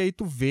gordo e aí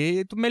tu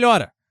vê e tu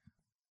melhora.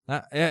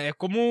 É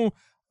como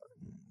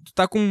tu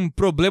tá com um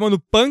problema no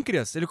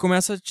pâncreas, ele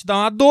começa a te dar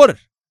uma dor.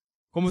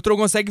 Como tu não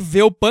consegue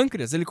ver o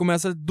pâncreas, ele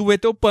começa a doer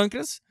teu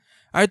pâncreas.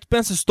 Aí tu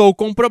pensa, estou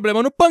com um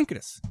problema no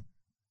pâncreas.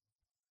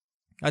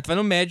 Aí tu vai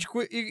no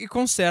médico e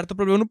conserta o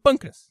problema no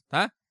pâncreas,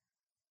 tá?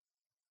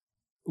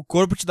 O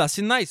corpo te dá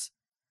sinais.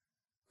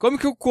 Como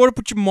que o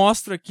corpo te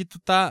mostra que tu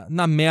tá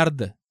na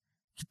merda?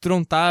 Que tu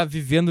não tá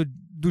vivendo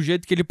do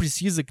jeito que ele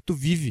precisa, que tu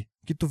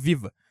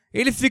viva.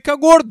 Ele fica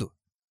gordo.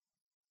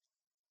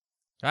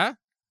 Tá?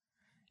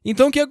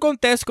 Então o que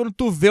acontece quando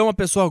tu vê uma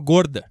pessoa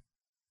gorda?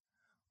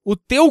 O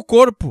teu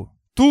corpo,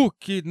 tu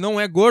que não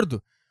é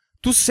gordo,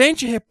 tu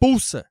sente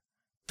repulsa,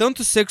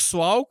 tanto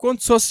sexual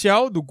quanto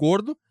social do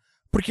gordo,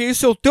 porque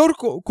isso é o teu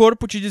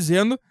corpo te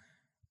dizendo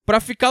pra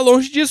ficar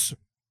longe disso.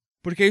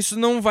 Porque isso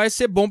não vai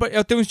ser bom. É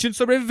o teu instinto de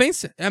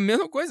sobrevivência. É a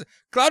mesma coisa.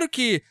 Claro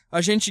que a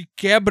gente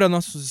quebra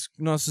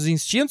nossos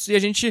instintos e a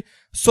gente,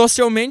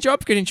 socialmente,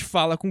 óbvio que a gente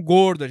fala com o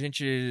gordo,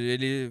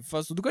 ele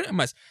faz tudo,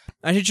 mas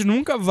a gente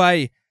nunca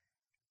vai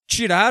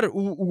tirar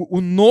o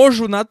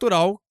nojo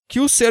natural que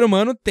o ser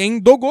humano tem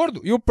do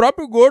gordo. E o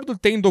próprio gordo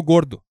tem do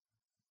gordo.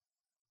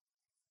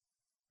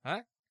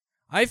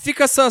 Aí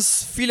fica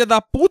essas filha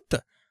da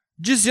puta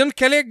dizendo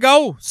que é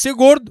legal ser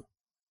gordo.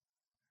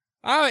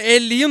 É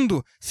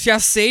lindo, se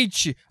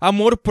aceite,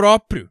 amor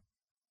próprio.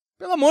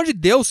 Pelo amor de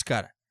Deus,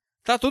 cara.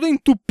 Tá tudo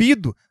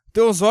entupido,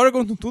 teus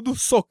órgãos estão tudo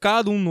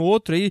socados um no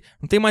outro aí,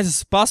 não tem mais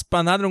espaço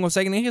pra nada, não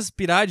consegue nem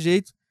respirar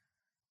direito.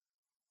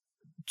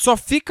 Só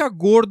fica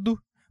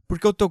gordo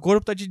porque o teu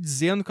corpo tá te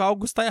dizendo que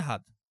algo está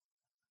errado.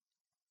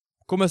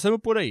 Começando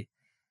por aí.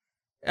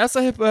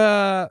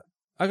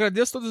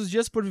 Agradeço todos os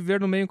dias por viver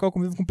no meio em qual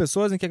convivo com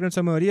pessoas em que a grande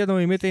sua maioria não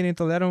emitem nem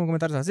toleram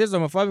comentários racistas,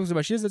 homofóbicos e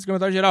machistas,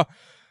 discriminatórios em geral.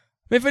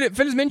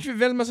 Felizmente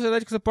vivemos numa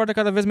sociedade que suporta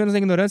cada vez menos a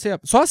ignorância.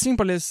 Só assim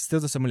pra ler esses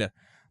textos dessa mulher.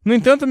 No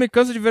entanto, me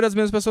canso de ver as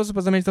mesmas pessoas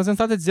supostamente tão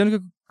sensatas dizendo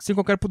que, sem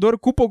qualquer pudor,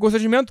 culpa ou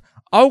constrangimento,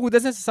 algo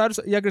desnecessário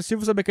e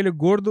agressivo sobre aquele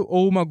gordo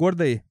ou uma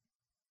gorda aí.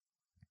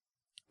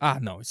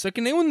 Não. Isso é que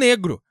nem um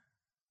negro.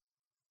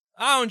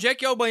 Onde é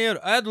que é o banheiro?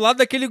 É do lado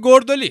daquele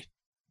gordo ali.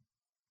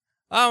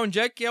 Onde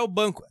é que é o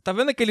banco? Tá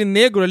vendo aquele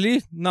negro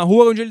ali na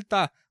rua onde ele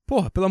tá?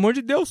 Porra, pelo amor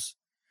de Deus.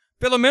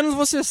 Pelo menos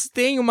vocês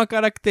têm uma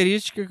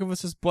característica que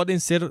vocês podem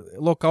ser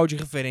local de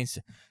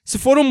referência. Se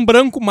for um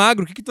branco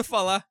magro, o que tu vai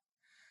falar?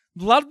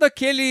 Do lado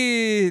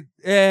daquele...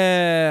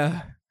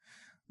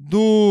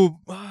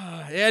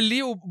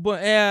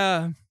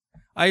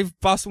 Aí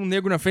passa um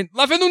negro na frente.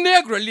 Lá vendo um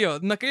negro ali, ó.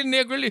 Naquele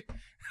negro ali.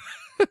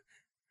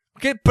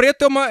 Porque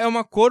preto é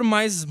uma cor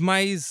mais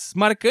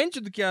marcante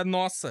do que a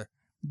nossa.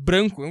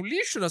 Branco. É um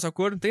lixo nessa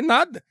cor. Não tem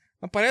nada.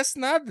 Não parece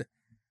nada.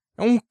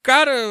 É um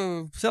cara...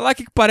 Sei lá o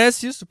que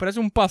parece isso. Parece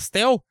um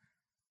pastel.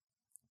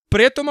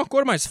 Preto é uma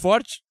cor mais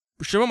forte.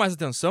 Chama mais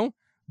atenção.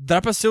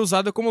 Dá pra ser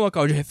usada como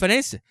local de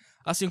referência.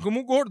 Assim como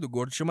o gordo. O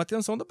gordo chama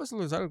atenção. Dá pra ser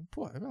usado...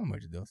 Pô, pelo amor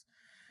de Deus.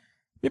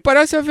 Me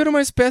parece haver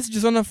uma espécie de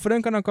zona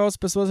franca na qual as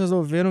pessoas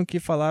resolveram que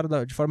falar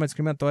de forma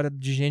discriminatória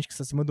de gente que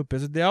está acima do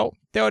peso ideal,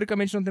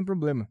 teoricamente não tem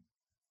problema.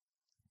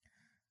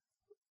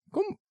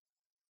 Como?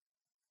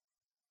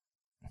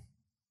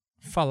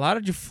 Falar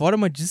de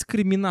forma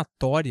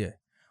discriminatória?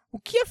 O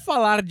que é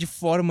falar de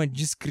forma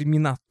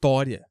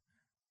discriminatória?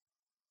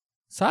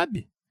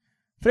 Sabe?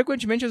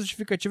 Frequentemente a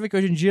justificativa é que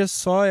hoje em dia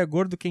só é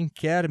gordo quem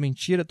quer,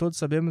 mentira, todos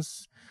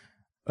sabemos...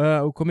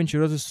 o quão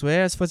mentiroso isso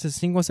é. Se fosse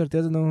assim, com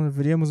certeza não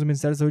deveríamos o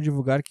Ministério da Saúde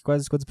divulgar que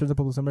quase 50% da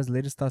população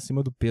brasileira está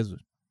acima do peso.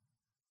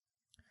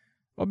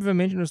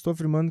 Obviamente não estou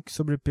afirmando que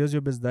sobrepeso e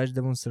obesidade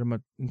devam ser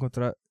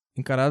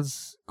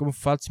encarados como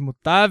fatos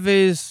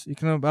imutáveis e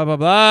que não blá blá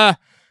blá.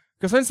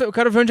 Eu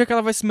quero ver onde é que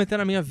ela vai se meter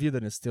na minha vida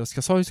nesse texto, que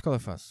é só isso que ela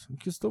faz. O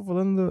que estou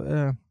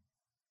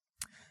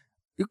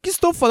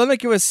falando é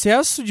que o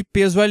excesso de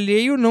peso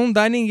alheio não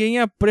dá a ninguém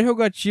a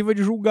prerrogativa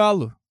de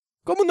julgá-lo.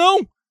 Como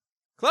não?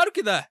 Claro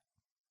que dá.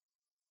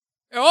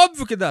 É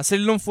óbvio que dá. Se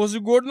ele não fosse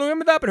gordo, não ia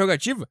me dar a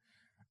prerrogativa.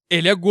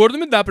 Ele é gordo,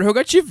 me dá a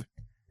prerrogativa.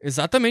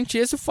 Exatamente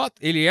esse é o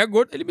fato. Ele é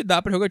gordo, ele me dá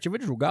a prerrogativa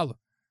de julgá-lo.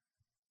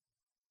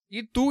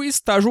 E tu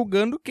está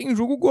julgando quem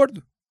julga o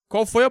gordo.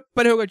 Qual foi a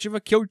prerrogativa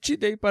que eu te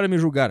dei para me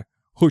julgar,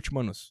 Ruth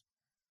Manus?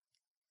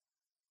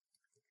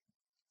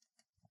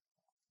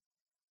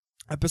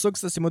 A pessoa que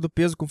está acima do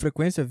peso com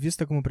frequência é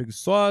vista como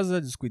preguiçosa,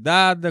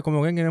 descuidada, como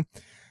alguém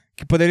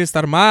que poderia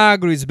estar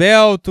magro,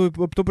 esbelto,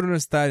 optou por não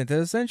estar.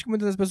 Interessante que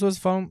muitas das pessoas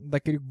falam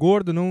daquele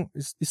gordo, não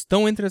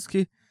estão entre as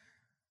que...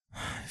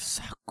 Ai,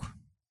 saco.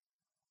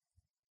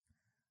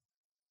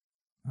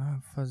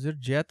 Fazer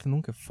dieta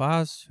nunca é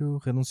fácil.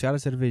 Renunciar à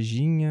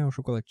cervejinha, ao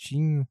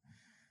chocolatinho.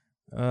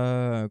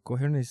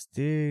 Correr na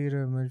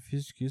esteira. Mais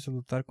difícil que isso,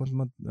 lutar contra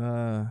uma...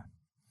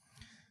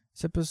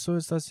 se a pessoa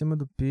está acima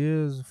do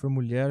peso, for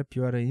mulher,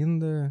 pior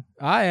ainda.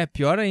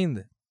 Pior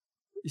ainda.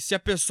 E se a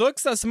pessoa que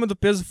está acima do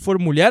peso for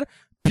mulher...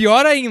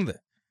 Pior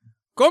ainda.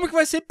 Como que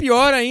vai ser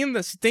pior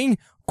ainda se tem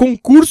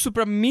concurso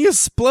pra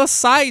Miss Plus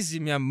Size,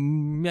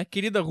 minha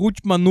querida Ruth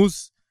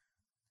Manus?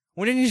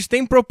 Onde a gente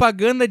tem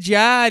propaganda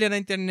diária na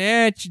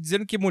internet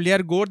dizendo que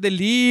mulher gorda é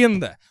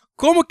linda.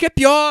 Como que é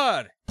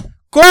pior?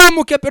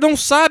 Como que é pior? Não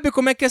sabe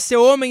como é que é ser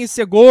homem e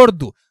ser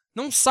gordo.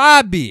 Não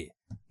sabe.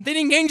 Não tem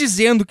ninguém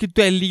dizendo que tu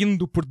é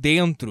lindo por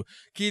dentro,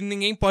 que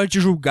ninguém pode te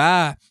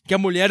julgar, que a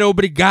mulher é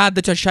obrigada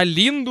a te achar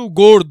lindo ou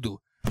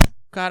gordo.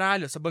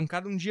 Caralho, essa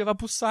bancada um dia vai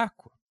pro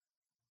saco.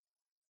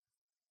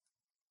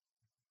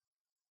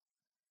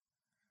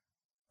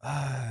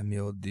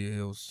 Meu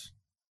Deus.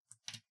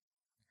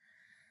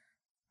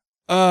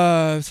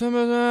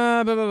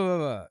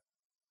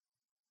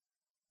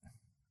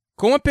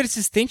 Com a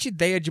persistente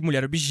ideia de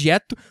mulher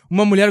objeto,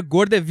 uma mulher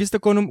gorda é vista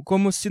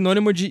como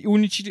sinônimo de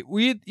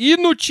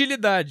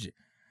inutilidade.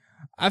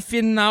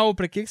 Afinal,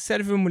 pra que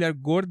serve uma mulher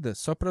gorda?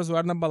 Só pra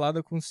zoar na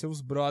balada com seus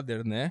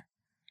brother, né?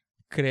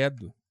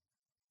 Credo.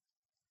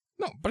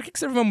 Não, pra que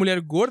serve uma mulher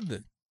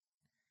gorda?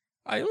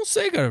 Eu não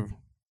sei, cara.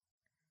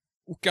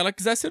 O que ela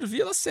quiser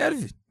servir, ela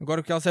serve.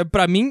 Agora, o que ela serve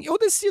pra mim, eu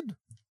decido.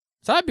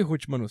 Sabe,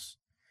 Ruth Manus?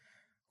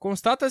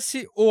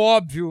 Constata-se o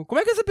óbvio.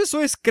 Como é que essa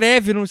pessoa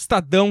escreve no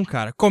Estadão,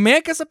 cara? Como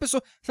é que essa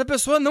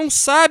pessoa não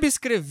sabe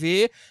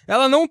escrever,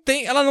 ela não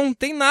tem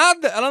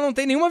nada, ela não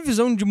tem nenhuma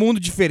visão de mundo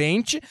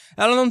diferente,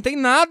 ela não tem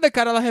nada,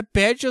 cara, ela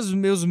repete os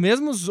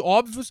mesmos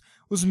óbvios,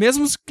 os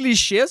mesmos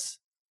clichês.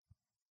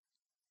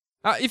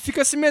 E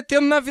fica se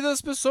metendo na vida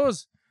das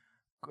pessoas.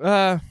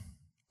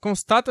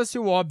 Constata-se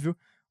o óbvio.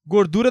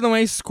 Gordura não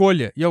é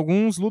escolha. E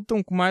alguns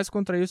lutam mais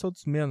contra isso,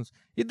 outros menos.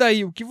 E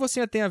daí? O que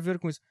você tem a ver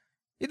com isso?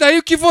 E daí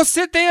o que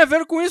você tem a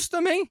ver com isso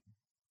também?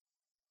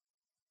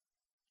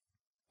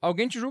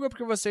 Alguém te julga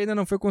porque você ainda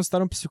não foi consultar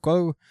um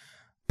psicólogo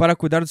para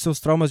cuidar dos seus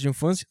traumas de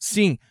infância?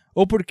 Sim.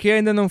 Ou porque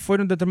ainda não foi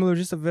no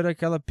dermatologista ver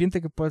aquela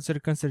pinta que pode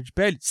ser câncer de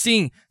pele?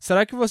 Sim.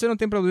 Será que você não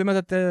tem problemas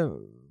até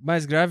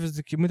mais graves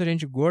do que muita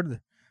gente gorda?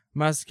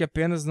 Mas que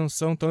apenas não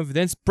são tão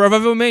evidentes?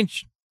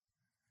 Provavelmente.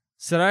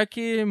 Será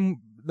que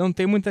não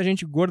tem muita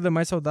gente gorda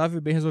mais saudável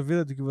e bem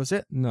resolvida do que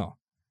você? Não.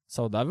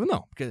 Saudável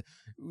não. Porque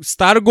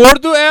estar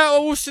gordo é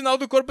o sinal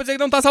do corpo pra dizer que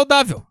não tá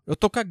saudável. Eu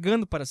tô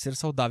cagando para ser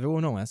saudável ou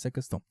não, essa é a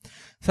questão.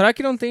 Será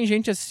que não tem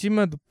gente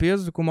acima do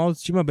peso com uma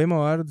autoestima bem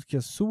maior do que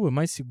a sua?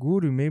 Mais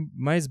seguro e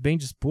mais bem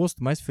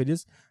disposto, mais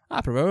feliz?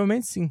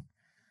 Provavelmente sim.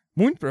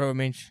 Muito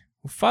provavelmente.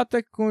 O fato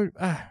é que...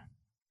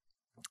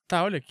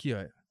 Tá, olha aqui,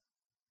 ó.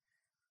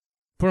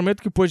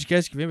 Prometo que o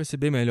podcast que vem vai ser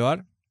bem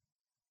melhor.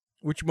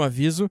 Último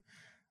aviso.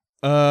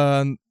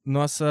 Lá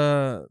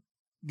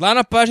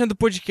na página do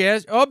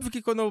podcast, óbvio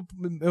que quando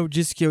eu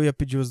disse que eu ia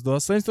pedir as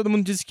doações, todo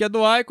mundo disse que ia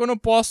doar, e quando eu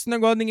posto o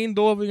negócio, ninguém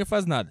doa, ninguém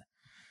faz nada.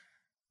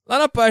 Lá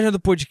na página do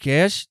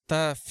podcast,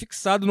 tá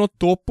fixado no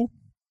topo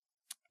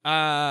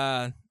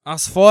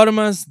as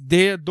formas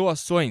de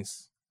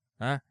doações.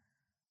 Tá?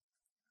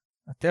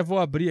 Até vou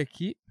abrir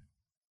aqui.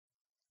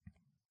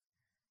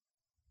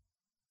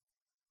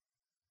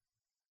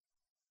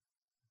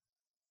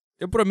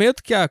 Eu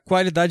prometo que a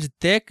qualidade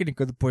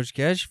técnica do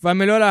podcast vai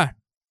melhorar.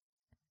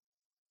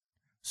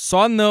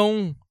 Só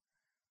não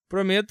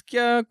prometo que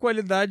a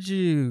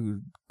qualidade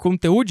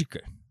conteúdica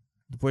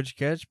do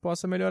podcast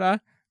possa melhorar,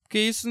 porque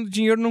isso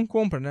dinheiro não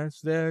compra, né?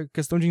 Isso é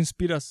questão de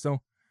inspiração.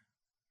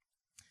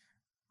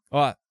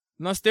 Ó,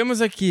 nós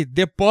temos aqui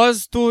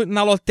depósito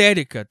na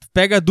lotérica. Tu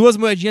pega 2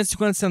 moedinhas de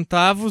 50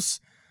 centavos,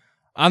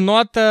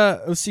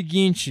 anota o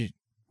seguinte: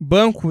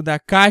 Banco da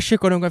Caixa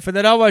Econômica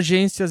Federal,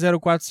 agência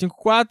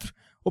 0454,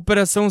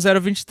 operação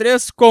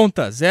 023,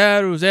 conta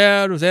 0000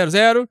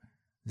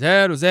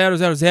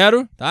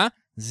 0000, tá?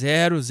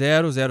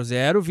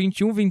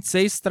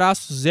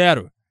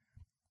 0000-2126-0.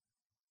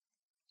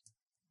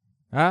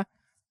 Tá?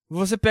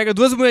 Você pega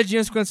 2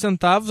 moedinhas de 50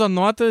 centavos,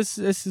 anota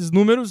esses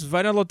números,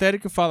 vai na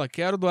lotérica e fala: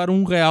 quero doar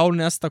R$1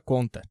 nesta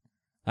conta.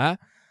 Tá?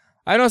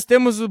 Aí nós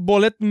temos o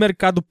boleto do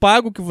Mercado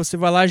Pago, que você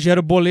vai lá, gera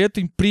o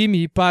boleto,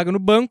 imprime e paga no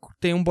banco.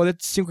 Tem um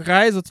boleto de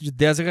R$5, outro de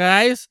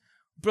R$10.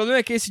 O problema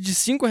é que esse de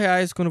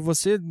R$5, quando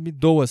você me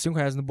doa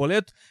R$5 no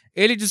boleto,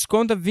 ele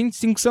desconta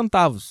 25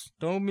 centavos.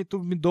 Então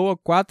tu me doa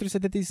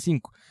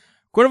R$4,75.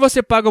 Quando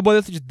você paga o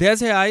boleto de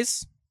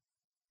R$10,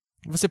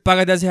 você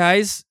paga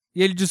R$10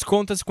 e ele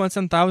desconta 50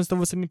 centavos, então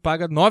você me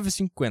paga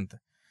R$9,50.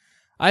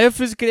 Aí eu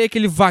criei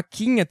aquele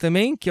vaquinha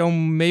também, que é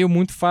um meio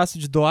muito fácil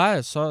de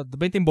doar,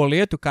 também tem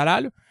boleto,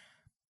 caralho.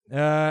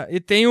 E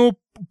tem o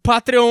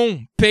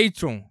Patreon,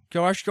 que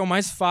eu acho que é o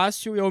mais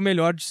fácil e é o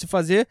melhor de se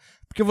fazer,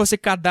 porque você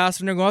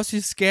cadastra o negócio e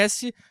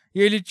esquece, e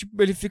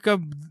ele fica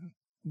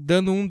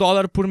dando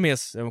 $1 por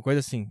mês. É uma coisa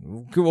assim.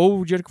 Ou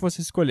o dinheiro que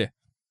você escolher.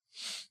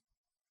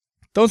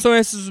 Então são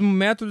esses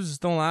métodos,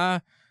 estão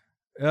lá.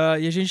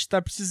 E a gente está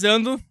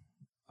precisando.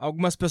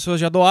 Algumas pessoas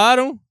já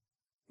doaram.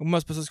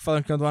 Algumas pessoas que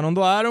falam que não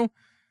doaram.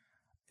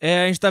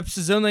 A gente está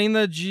precisando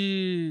ainda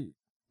de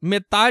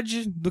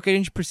metade do que a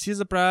gente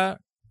precisa para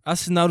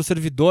assinar o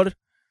servidor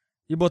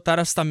e botar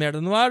esta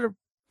merda no ar.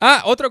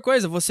 Ah, outra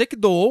coisa, você que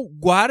doou,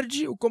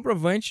 guarde o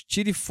comprovante,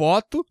 tire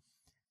foto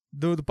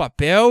do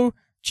papel,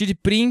 tire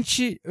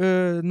print,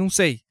 não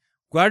sei.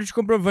 Guarde o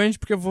comprovante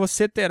porque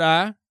você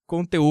terá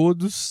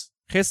conteúdos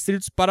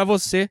restritos para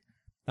você,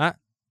 tá?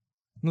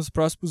 Nos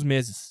próximos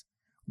meses.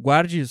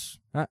 Guarde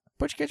isso. Tá?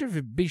 Podcast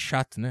é bem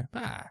chato, né?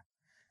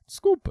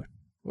 Desculpa.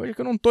 Hoje é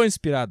que eu não tô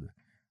inspirado.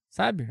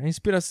 Sabe? A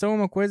inspiração é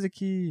uma coisa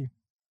que...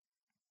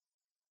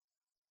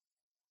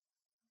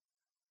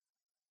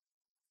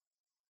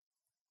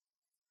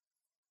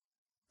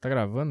 Tá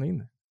gravando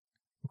ainda?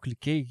 Eu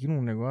cliquei aqui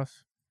num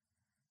negócio.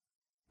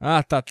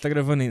 Tá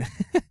gravando ainda.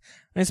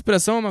 A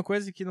inspiração é uma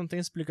coisa que não tem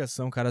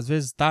explicação, cara. Às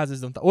vezes tá, às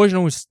vezes não tá. Hoje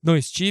não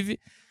estive.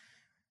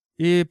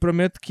 E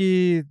prometo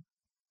que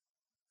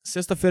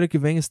sexta-feira que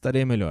vem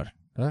estarei melhor,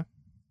 tá?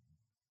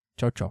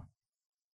 Tchau, tchau.